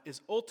have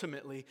is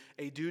ultimately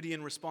a duty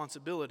and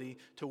responsibility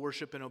to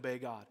worship and obey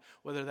God.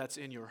 Whether that's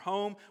in your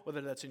home,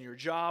 whether that's in your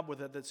job,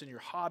 whether that's in your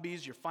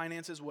hobbies, your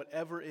finances,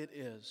 whatever it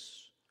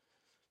is.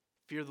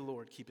 Fear the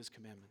Lord, keep his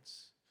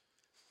commandments.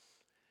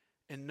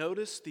 And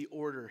notice the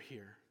order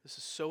here. This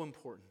is so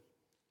important.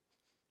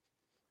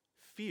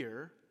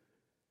 Fear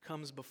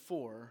comes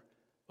before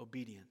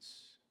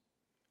obedience.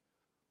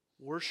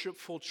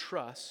 Worshipful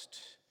trust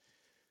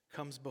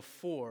comes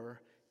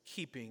before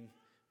keeping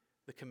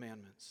the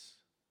commandments.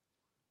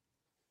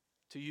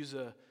 To use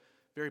a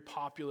very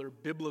popular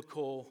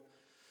biblical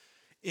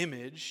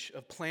image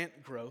of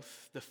plant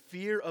growth, the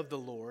fear of the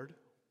Lord,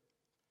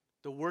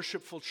 the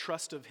worshipful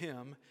trust of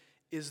Him,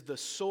 is the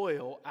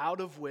soil out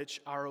of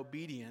which our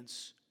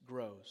obedience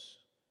grows.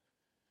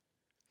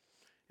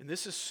 And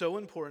this is so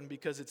important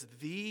because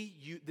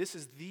this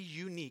is the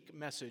unique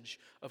message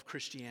of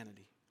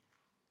Christianity.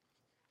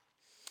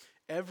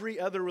 Every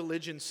other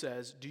religion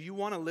says, do you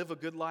want to live a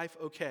good life?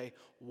 Okay,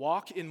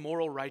 walk in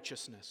moral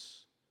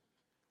righteousness.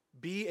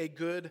 Be a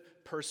good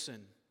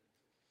person.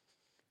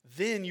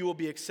 Then you will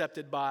be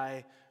accepted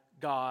by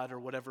God or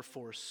whatever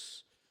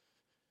force.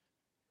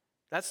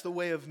 That's the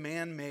way of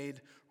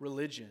man-made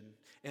religion.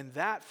 And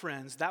that,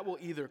 friends, that will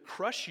either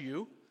crush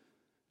you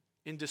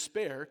in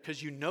despair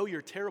because you know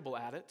you're terrible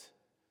at it,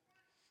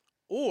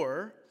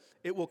 or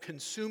it will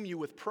consume you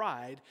with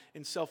pride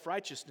and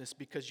self-righteousness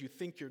because you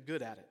think you're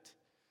good at it.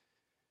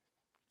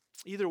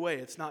 Either way,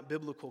 it's not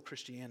biblical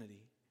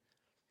Christianity.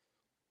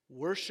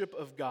 Worship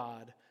of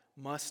God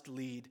must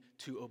lead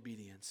to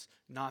obedience,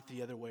 not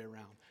the other way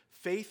around.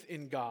 Faith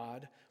in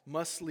God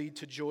must lead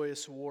to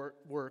joyous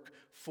work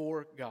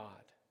for God.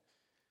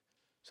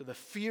 So the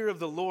fear of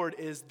the Lord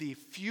is the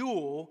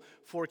fuel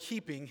for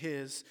keeping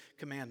His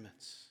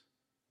commandments.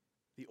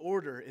 The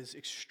order is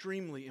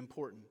extremely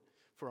important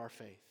for our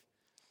faith.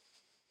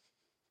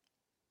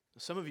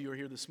 Some of you are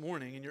here this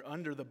morning and you're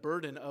under the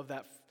burden of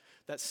that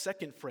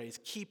second phrase,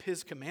 keep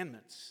His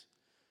commandments.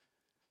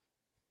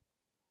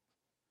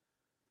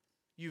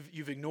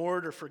 You've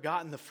ignored or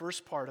forgotten the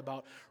first part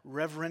about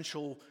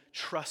reverential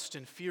trust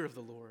and fear of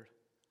the Lord,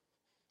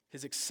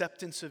 His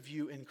acceptance of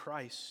you in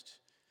Christ.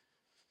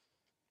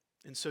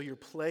 And so you're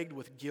plagued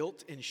with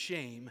guilt and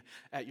shame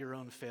at your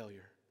own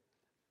failure.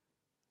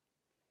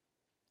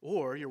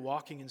 Or you're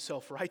walking in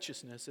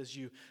self-righteousness as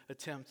you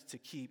attempt to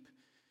keep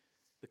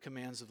the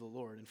commands of the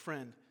Lord. And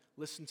friend,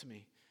 listen to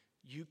me.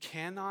 You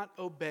cannot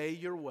obey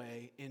your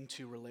way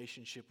into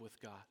relationship with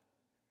God.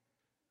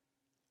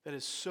 That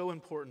is so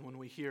important when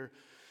we hear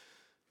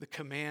the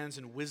commands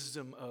and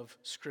wisdom of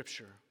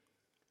Scripture.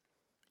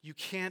 You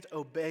can't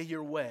obey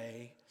your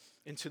way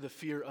into the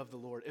fear of the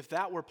Lord. If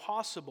that were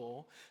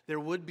possible, there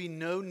would be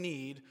no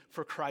need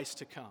for Christ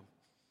to come.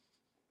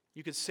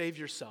 You could save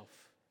yourself.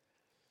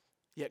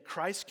 Yet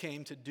Christ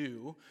came to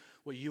do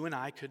what you and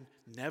I could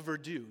never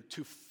do,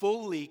 to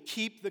fully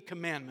keep the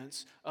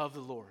commandments of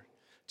the Lord,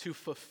 to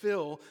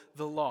fulfill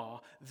the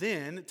law,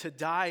 then to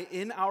die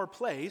in our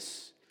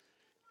place,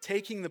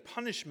 taking the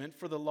punishment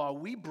for the law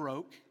we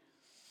broke,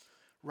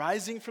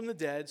 rising from the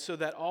dead so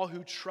that all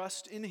who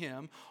trust in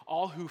Him,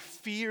 all who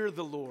fear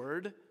the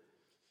Lord,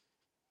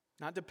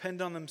 not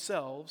depend on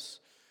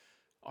themselves,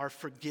 are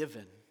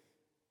forgiven,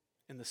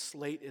 and the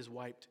slate is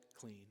wiped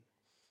clean.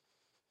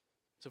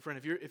 So friend,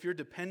 if you're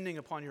depending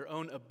upon your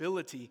own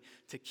ability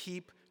to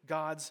keep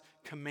God's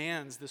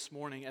commands this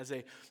morning as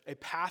a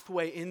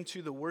pathway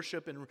into the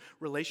worship and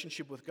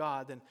relationship with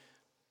God, then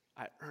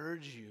I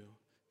urge you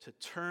to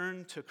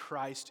turn to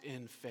Christ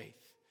in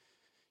faith.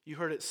 You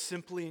heard it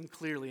simply and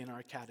clearly in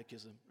our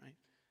catechism, right?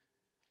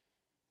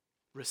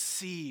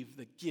 Receive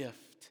the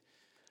gift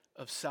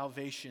of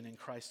salvation in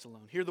Christ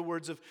alone. Hear the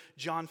words of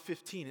John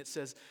 15. It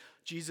says,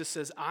 Jesus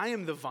says, I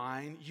am the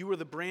vine, you are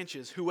the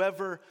branches.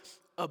 Whoever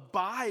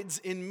abides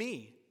in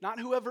me, not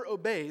whoever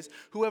obeys,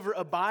 whoever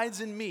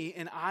abides in me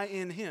and I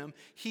in him,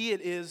 he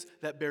it is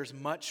that bears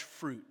much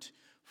fruit.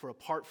 For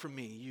apart from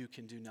me, you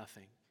can do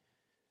nothing.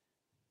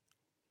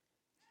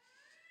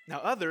 Now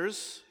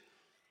others,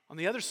 on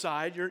the other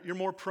side, you're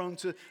more prone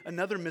to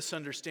another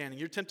misunderstanding.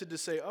 You're tempted to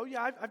say, oh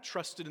yeah, I've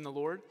trusted in the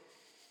Lord.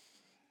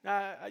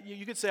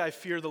 You could say, I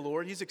fear the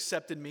Lord. He's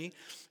accepted me.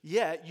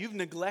 Yet you've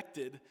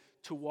neglected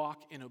to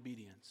walk in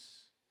obedience.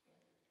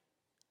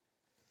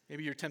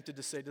 Maybe you're tempted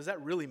to say, does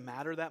that really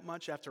matter that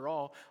much? After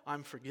all,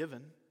 I'm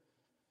forgiven.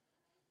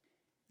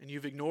 And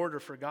you've ignored or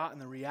forgotten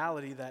the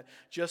reality that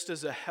just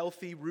as a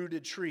healthy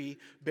rooted tree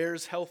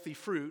bears healthy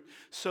fruit,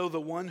 so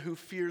the one who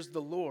fears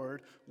the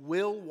Lord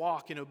will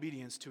walk in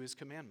obedience to His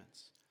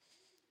commandments.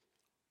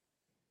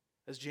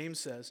 As James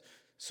says,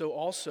 so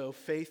also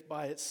faith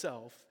by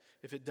itself,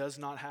 if it does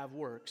not have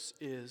works,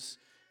 is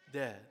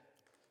dead.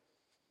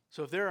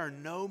 So if there are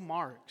no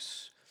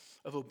marks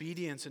of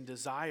obedience and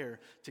desire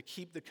to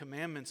keep the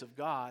commandments of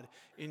God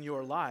in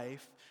your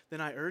life, then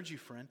I urge you,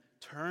 friend,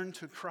 turn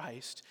to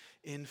Christ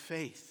in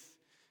faith.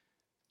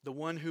 The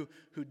one who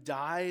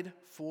died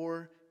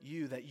for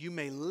you, that you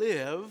may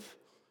live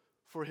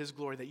for His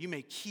glory, that you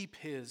may keep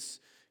His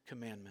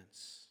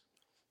commandments.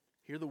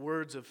 Hear the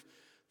words of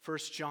 1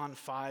 John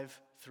 5:3.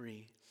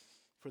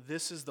 For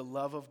this is the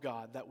love of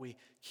God, that we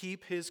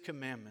keep His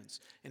commandments,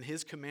 and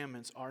His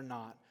commandments are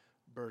not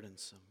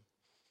burdensome.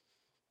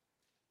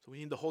 So we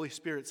need the Holy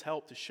Spirit's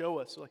help to show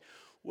us, like,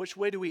 which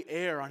way do we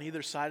err on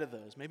either side of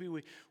those? Maybe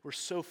we're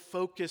so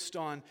focused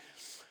on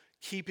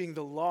keeping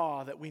the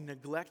law that we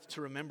neglect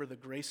to remember the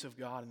grace of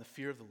God and the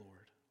fear of the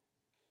Lord.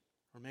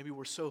 Or maybe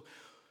we're so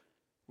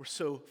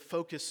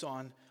focused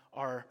on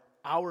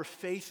our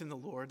faith in the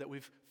Lord that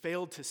we've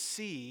failed to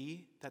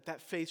see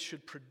that faith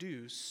should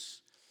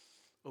produce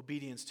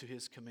obedience to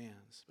His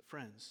commands. But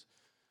friends,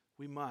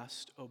 we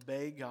must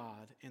obey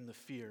God in the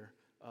fear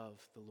of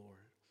the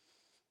Lord.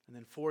 And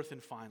then fourth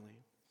and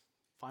finally,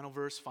 final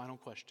verse, final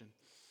question.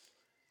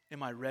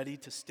 Am I ready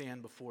to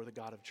stand before the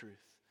God of truth?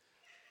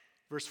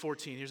 Verse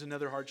 14, here's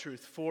another hard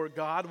truth. For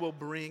God will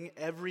bring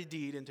every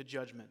deed into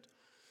judgment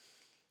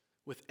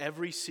with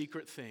every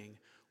secret thing,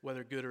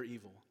 whether good or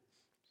evil.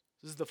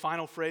 This is the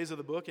final phrase of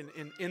the book. And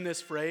in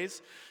this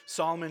phrase,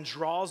 Solomon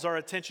draws our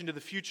attention to the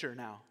future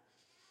now.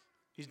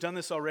 He's done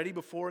this already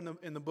before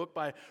in the book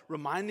by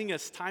reminding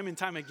us time and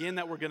time again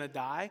that we're going to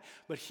die.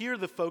 But here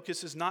the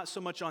focus is not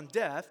so much on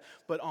death,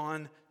 but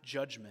on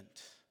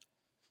judgment.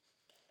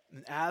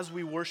 And as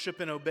we worship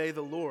and obey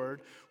the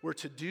Lord, we're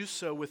to do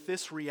so with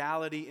this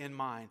reality in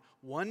mind.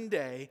 One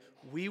day,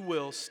 we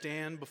will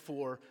stand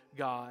before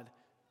God,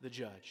 the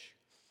judge.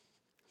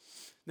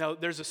 Now,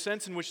 there's a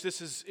sense in which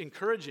this is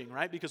encouraging,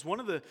 right? Because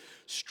one of the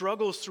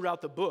struggles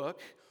throughout the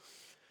book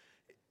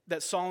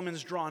that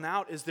Solomon's drawn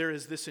out is there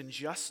is this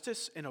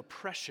injustice and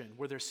oppression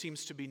where there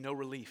seems to be no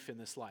relief in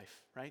this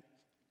life, right?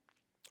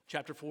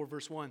 Chapter 4,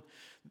 verse 1.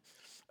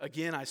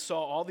 Again, I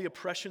saw all the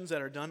oppressions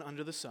that are done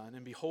under the sun,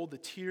 and behold, the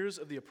tears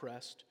of the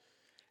oppressed,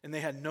 and they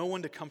had no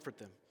one to comfort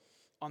them.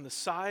 On the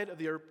side of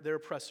their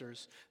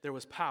oppressors, there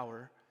was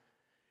power,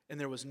 and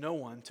there was no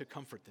one to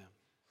comfort them.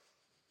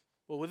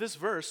 Well, with this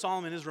verse,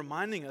 Solomon is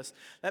reminding us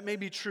that may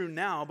be true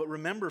now, but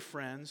remember,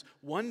 friends,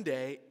 one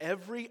day,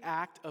 every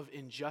act of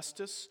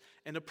injustice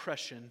and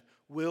oppression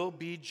will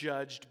be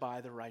judged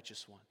by the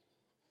righteous one.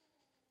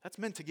 That's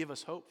meant to give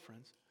us hope,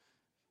 friends.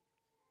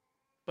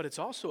 But it's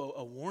also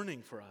a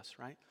warning for us,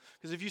 right?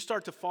 Because if you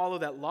start to follow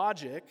that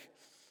logic,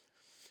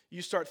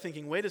 you start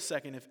thinking, wait a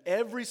second, if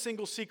every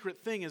single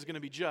secret thing is going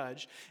to be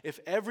judged, if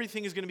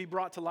everything is going to be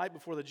brought to light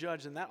before the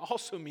judge, then that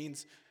also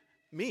means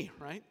me,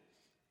 right?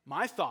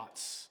 My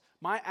thoughts,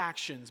 my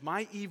actions,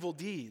 my evil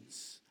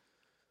deeds.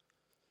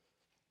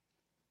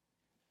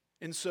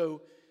 And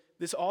so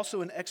this is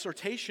also an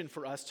exhortation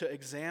for us to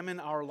examine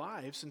our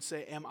lives and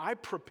say, am I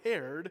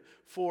prepared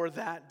for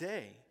that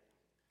day?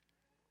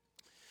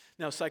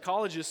 Now,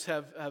 psychologists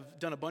have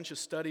done a bunch of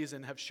studies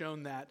and have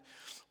shown that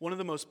one of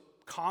the most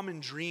common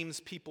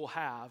dreams people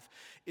have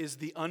is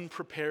the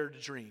unprepared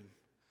dream.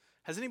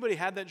 Has anybody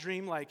had that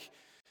dream? Like,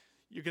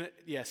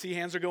 see,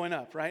 hands are going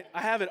up, right?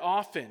 I have it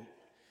often.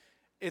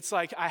 It's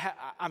like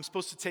I'm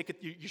supposed to take it,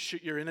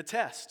 you're in a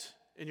test,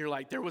 and you're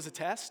like, there was a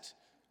test?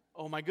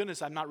 Oh my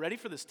goodness, I'm not ready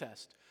for this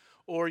test.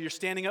 Or you're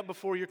standing up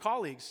before your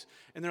colleagues,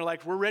 and they're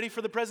like, we're ready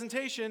for the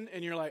presentation,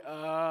 and you're like,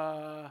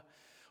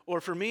 Or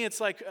for me, it's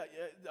like,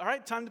 all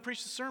right, time to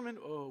preach the sermon.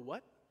 Oh,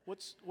 what?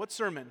 What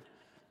sermon,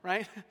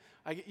 right?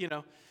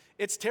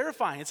 It's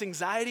terrifying. It's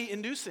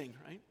anxiety-inducing,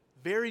 right?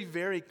 Very,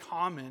 very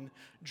common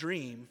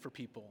dream for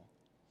people.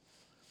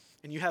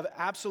 And you have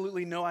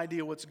absolutely no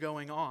idea what's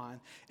going on.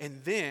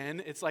 And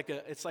then it's like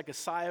a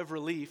sigh of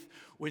relief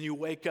when you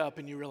wake up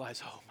and you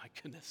realize, oh my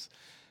goodness,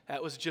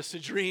 that was just a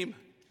dream.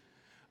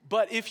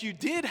 But if you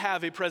did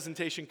have a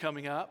presentation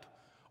coming up,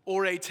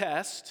 or a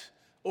test,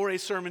 or a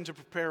sermon to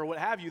prepare, or what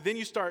have you, then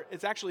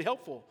it's actually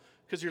helpful,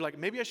 because you're like,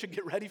 maybe I should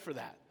get ready for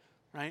that,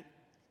 right?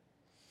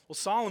 Well,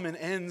 Solomon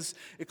ends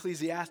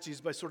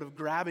Ecclesiastes by sort of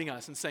grabbing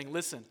us and saying,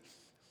 listen,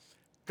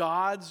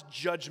 God's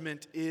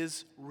judgment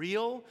is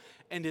real,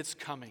 and it's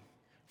coming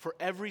for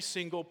every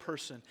single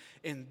person.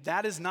 And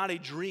that is not a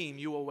dream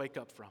you will wake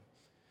up from.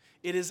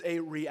 It is a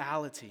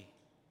reality.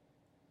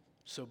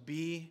 So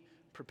be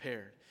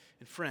prepared.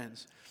 And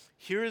friends,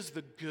 here is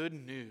the good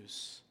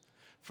news.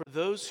 For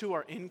those who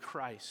are in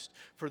Christ,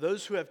 for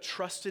those who have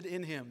trusted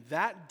in Him,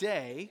 that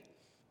day,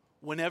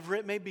 whenever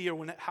it may be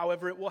or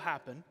however it will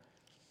happen,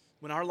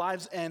 when our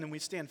lives end and we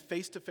stand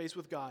face to face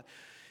with God,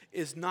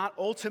 is not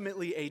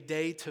ultimately a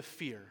day to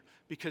fear,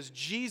 because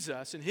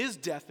Jesus, in His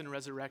death and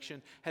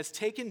resurrection, has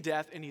taken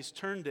death and He's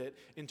turned it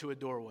into a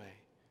doorway,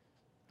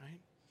 right?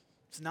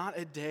 It's not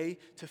a day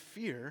to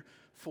fear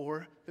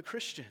for the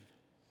Christian.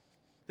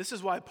 This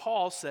is why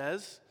Paul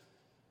says,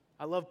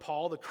 I love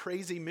Paul, the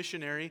crazy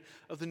missionary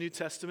of the New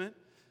Testament,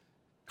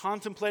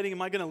 contemplating,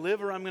 am I going to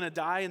live or I'm going to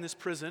die in this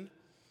prison?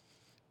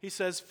 He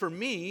says, for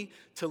me,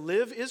 to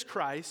live is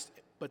Christ,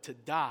 but to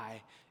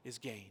die is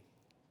gain.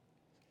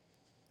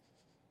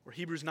 Or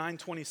Hebrews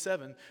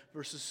 9:27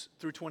 verses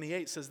through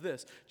 28 says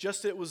this,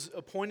 just as it was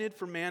appointed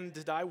for man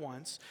to die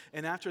once,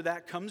 and after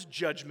that comes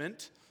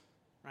judgment,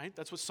 right?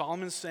 That's what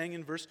Solomon's saying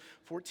in verse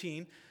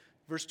 14.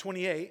 Verse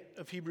 28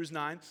 of Hebrews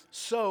 9,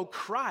 so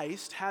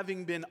Christ,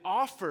 having been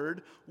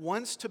offered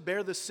once to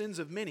bear the sins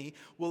of many,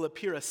 will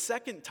appear a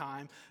second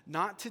time,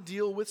 not to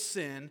deal with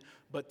sin,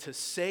 but to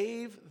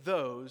save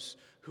those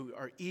who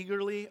are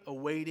eagerly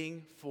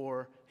awaiting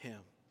for Him.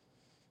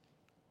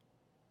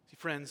 See,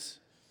 friends,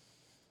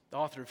 the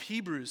author of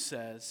Hebrews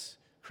says,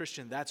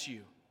 Christian, that's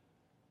you.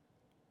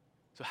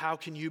 So how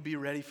can you be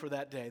ready for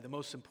that day? The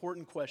most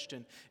important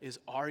question is,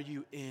 are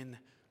you in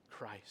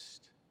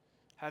Christ?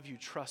 Have you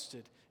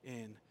trusted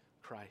in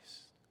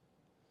Christ?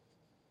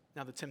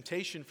 Now, the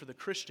temptation for the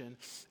Christian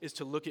is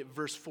to look at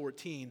verse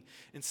 14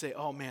 and say,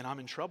 oh man, I'm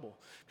in trouble.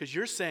 Because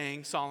you're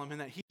saying, Solomon,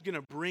 that he's going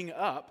to bring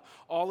up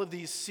all of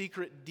these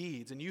secret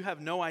deeds, and you have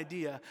no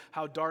idea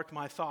how dark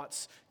my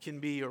thoughts can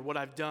be, or what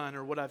I've done,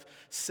 or what I've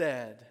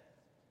said.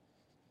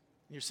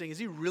 And you're saying, is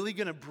he really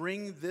going to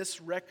bring this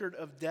record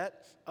of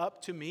debt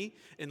up to me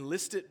and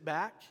list it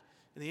back?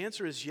 And the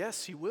answer is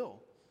yes, he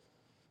will.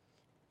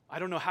 I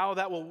don't know how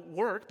that will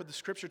work, but the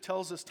scripture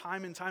tells us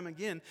time and time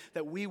again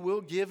that we will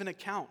give an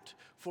account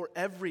for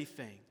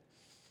everything.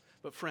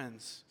 But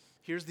friends,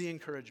 here's the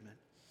encouragement.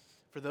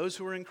 For those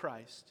who are in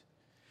Christ,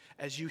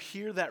 as you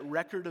hear that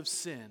record of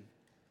sin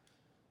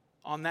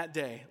on that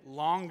day,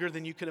 longer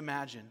than you could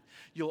imagine,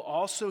 you'll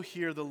also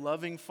hear the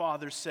loving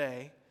Father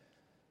say,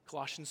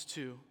 Colossians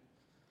 2,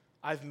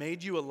 I've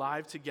made you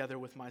alive together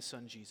with my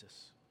Son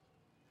Jesus,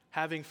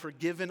 having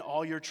forgiven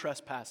all your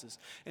trespasses.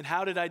 And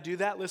how did I do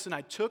that? Listen,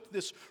 I took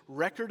this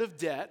record of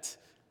debt,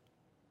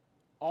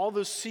 all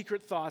those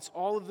secret thoughts,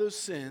 all of those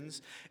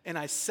sins, and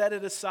I set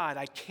it aside.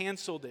 I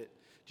canceled it.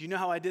 Do you know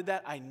how I did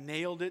that? I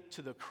nailed it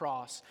to the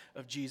cross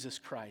of Jesus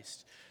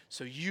Christ.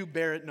 So you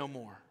bear it no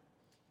more.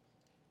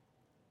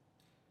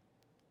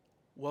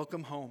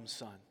 Welcome home,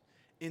 son.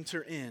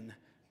 Enter in,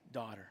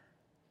 daughter.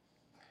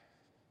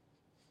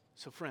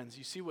 So friends,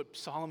 you see what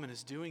Solomon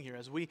is doing here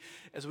as we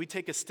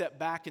take a step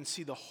back and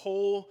see the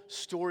whole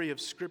story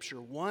of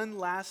Scripture. One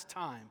last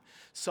time,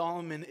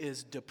 Solomon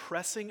is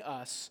depressing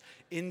us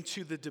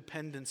into the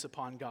dependence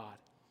upon God.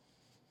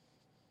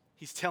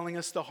 He's telling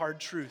us the hard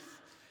truth.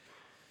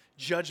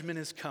 Judgment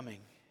is coming,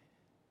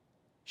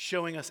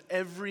 showing us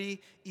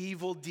every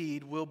evil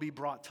deed will be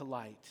brought to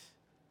light.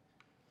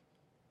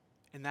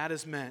 And that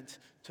is meant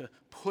to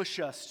push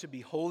us to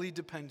be wholly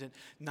dependent,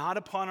 not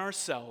upon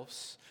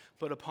ourselves,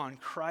 but upon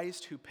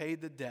Christ who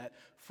paid the debt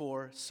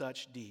for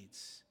such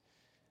deeds.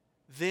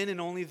 Then and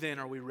only then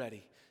are we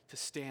ready to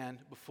stand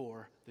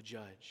before the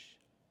judge.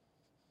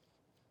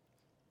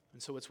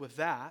 And so it's with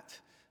that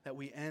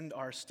we end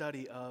our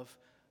study of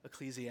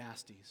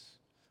Ecclesiastes.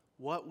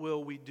 What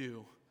will we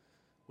do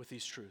with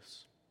these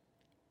truths?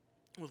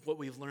 With what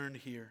we've learned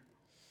here?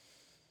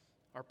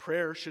 Our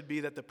prayer should be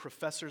that the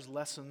professor's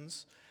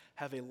lessons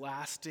have a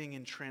lasting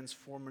and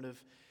transformative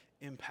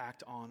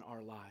impact on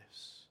our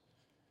lives.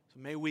 So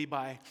may we,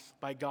 by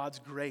God's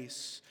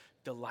grace,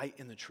 delight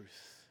in the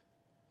truth.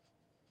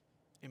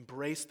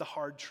 Embrace the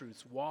hard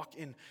truths. Walk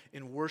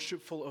in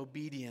worshipful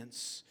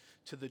obedience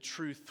to the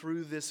truth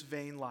through this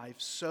vain life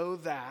so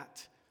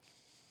that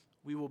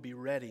we will be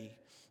ready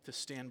to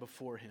stand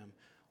before Him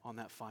on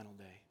that final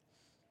day.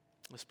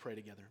 Let's pray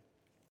together.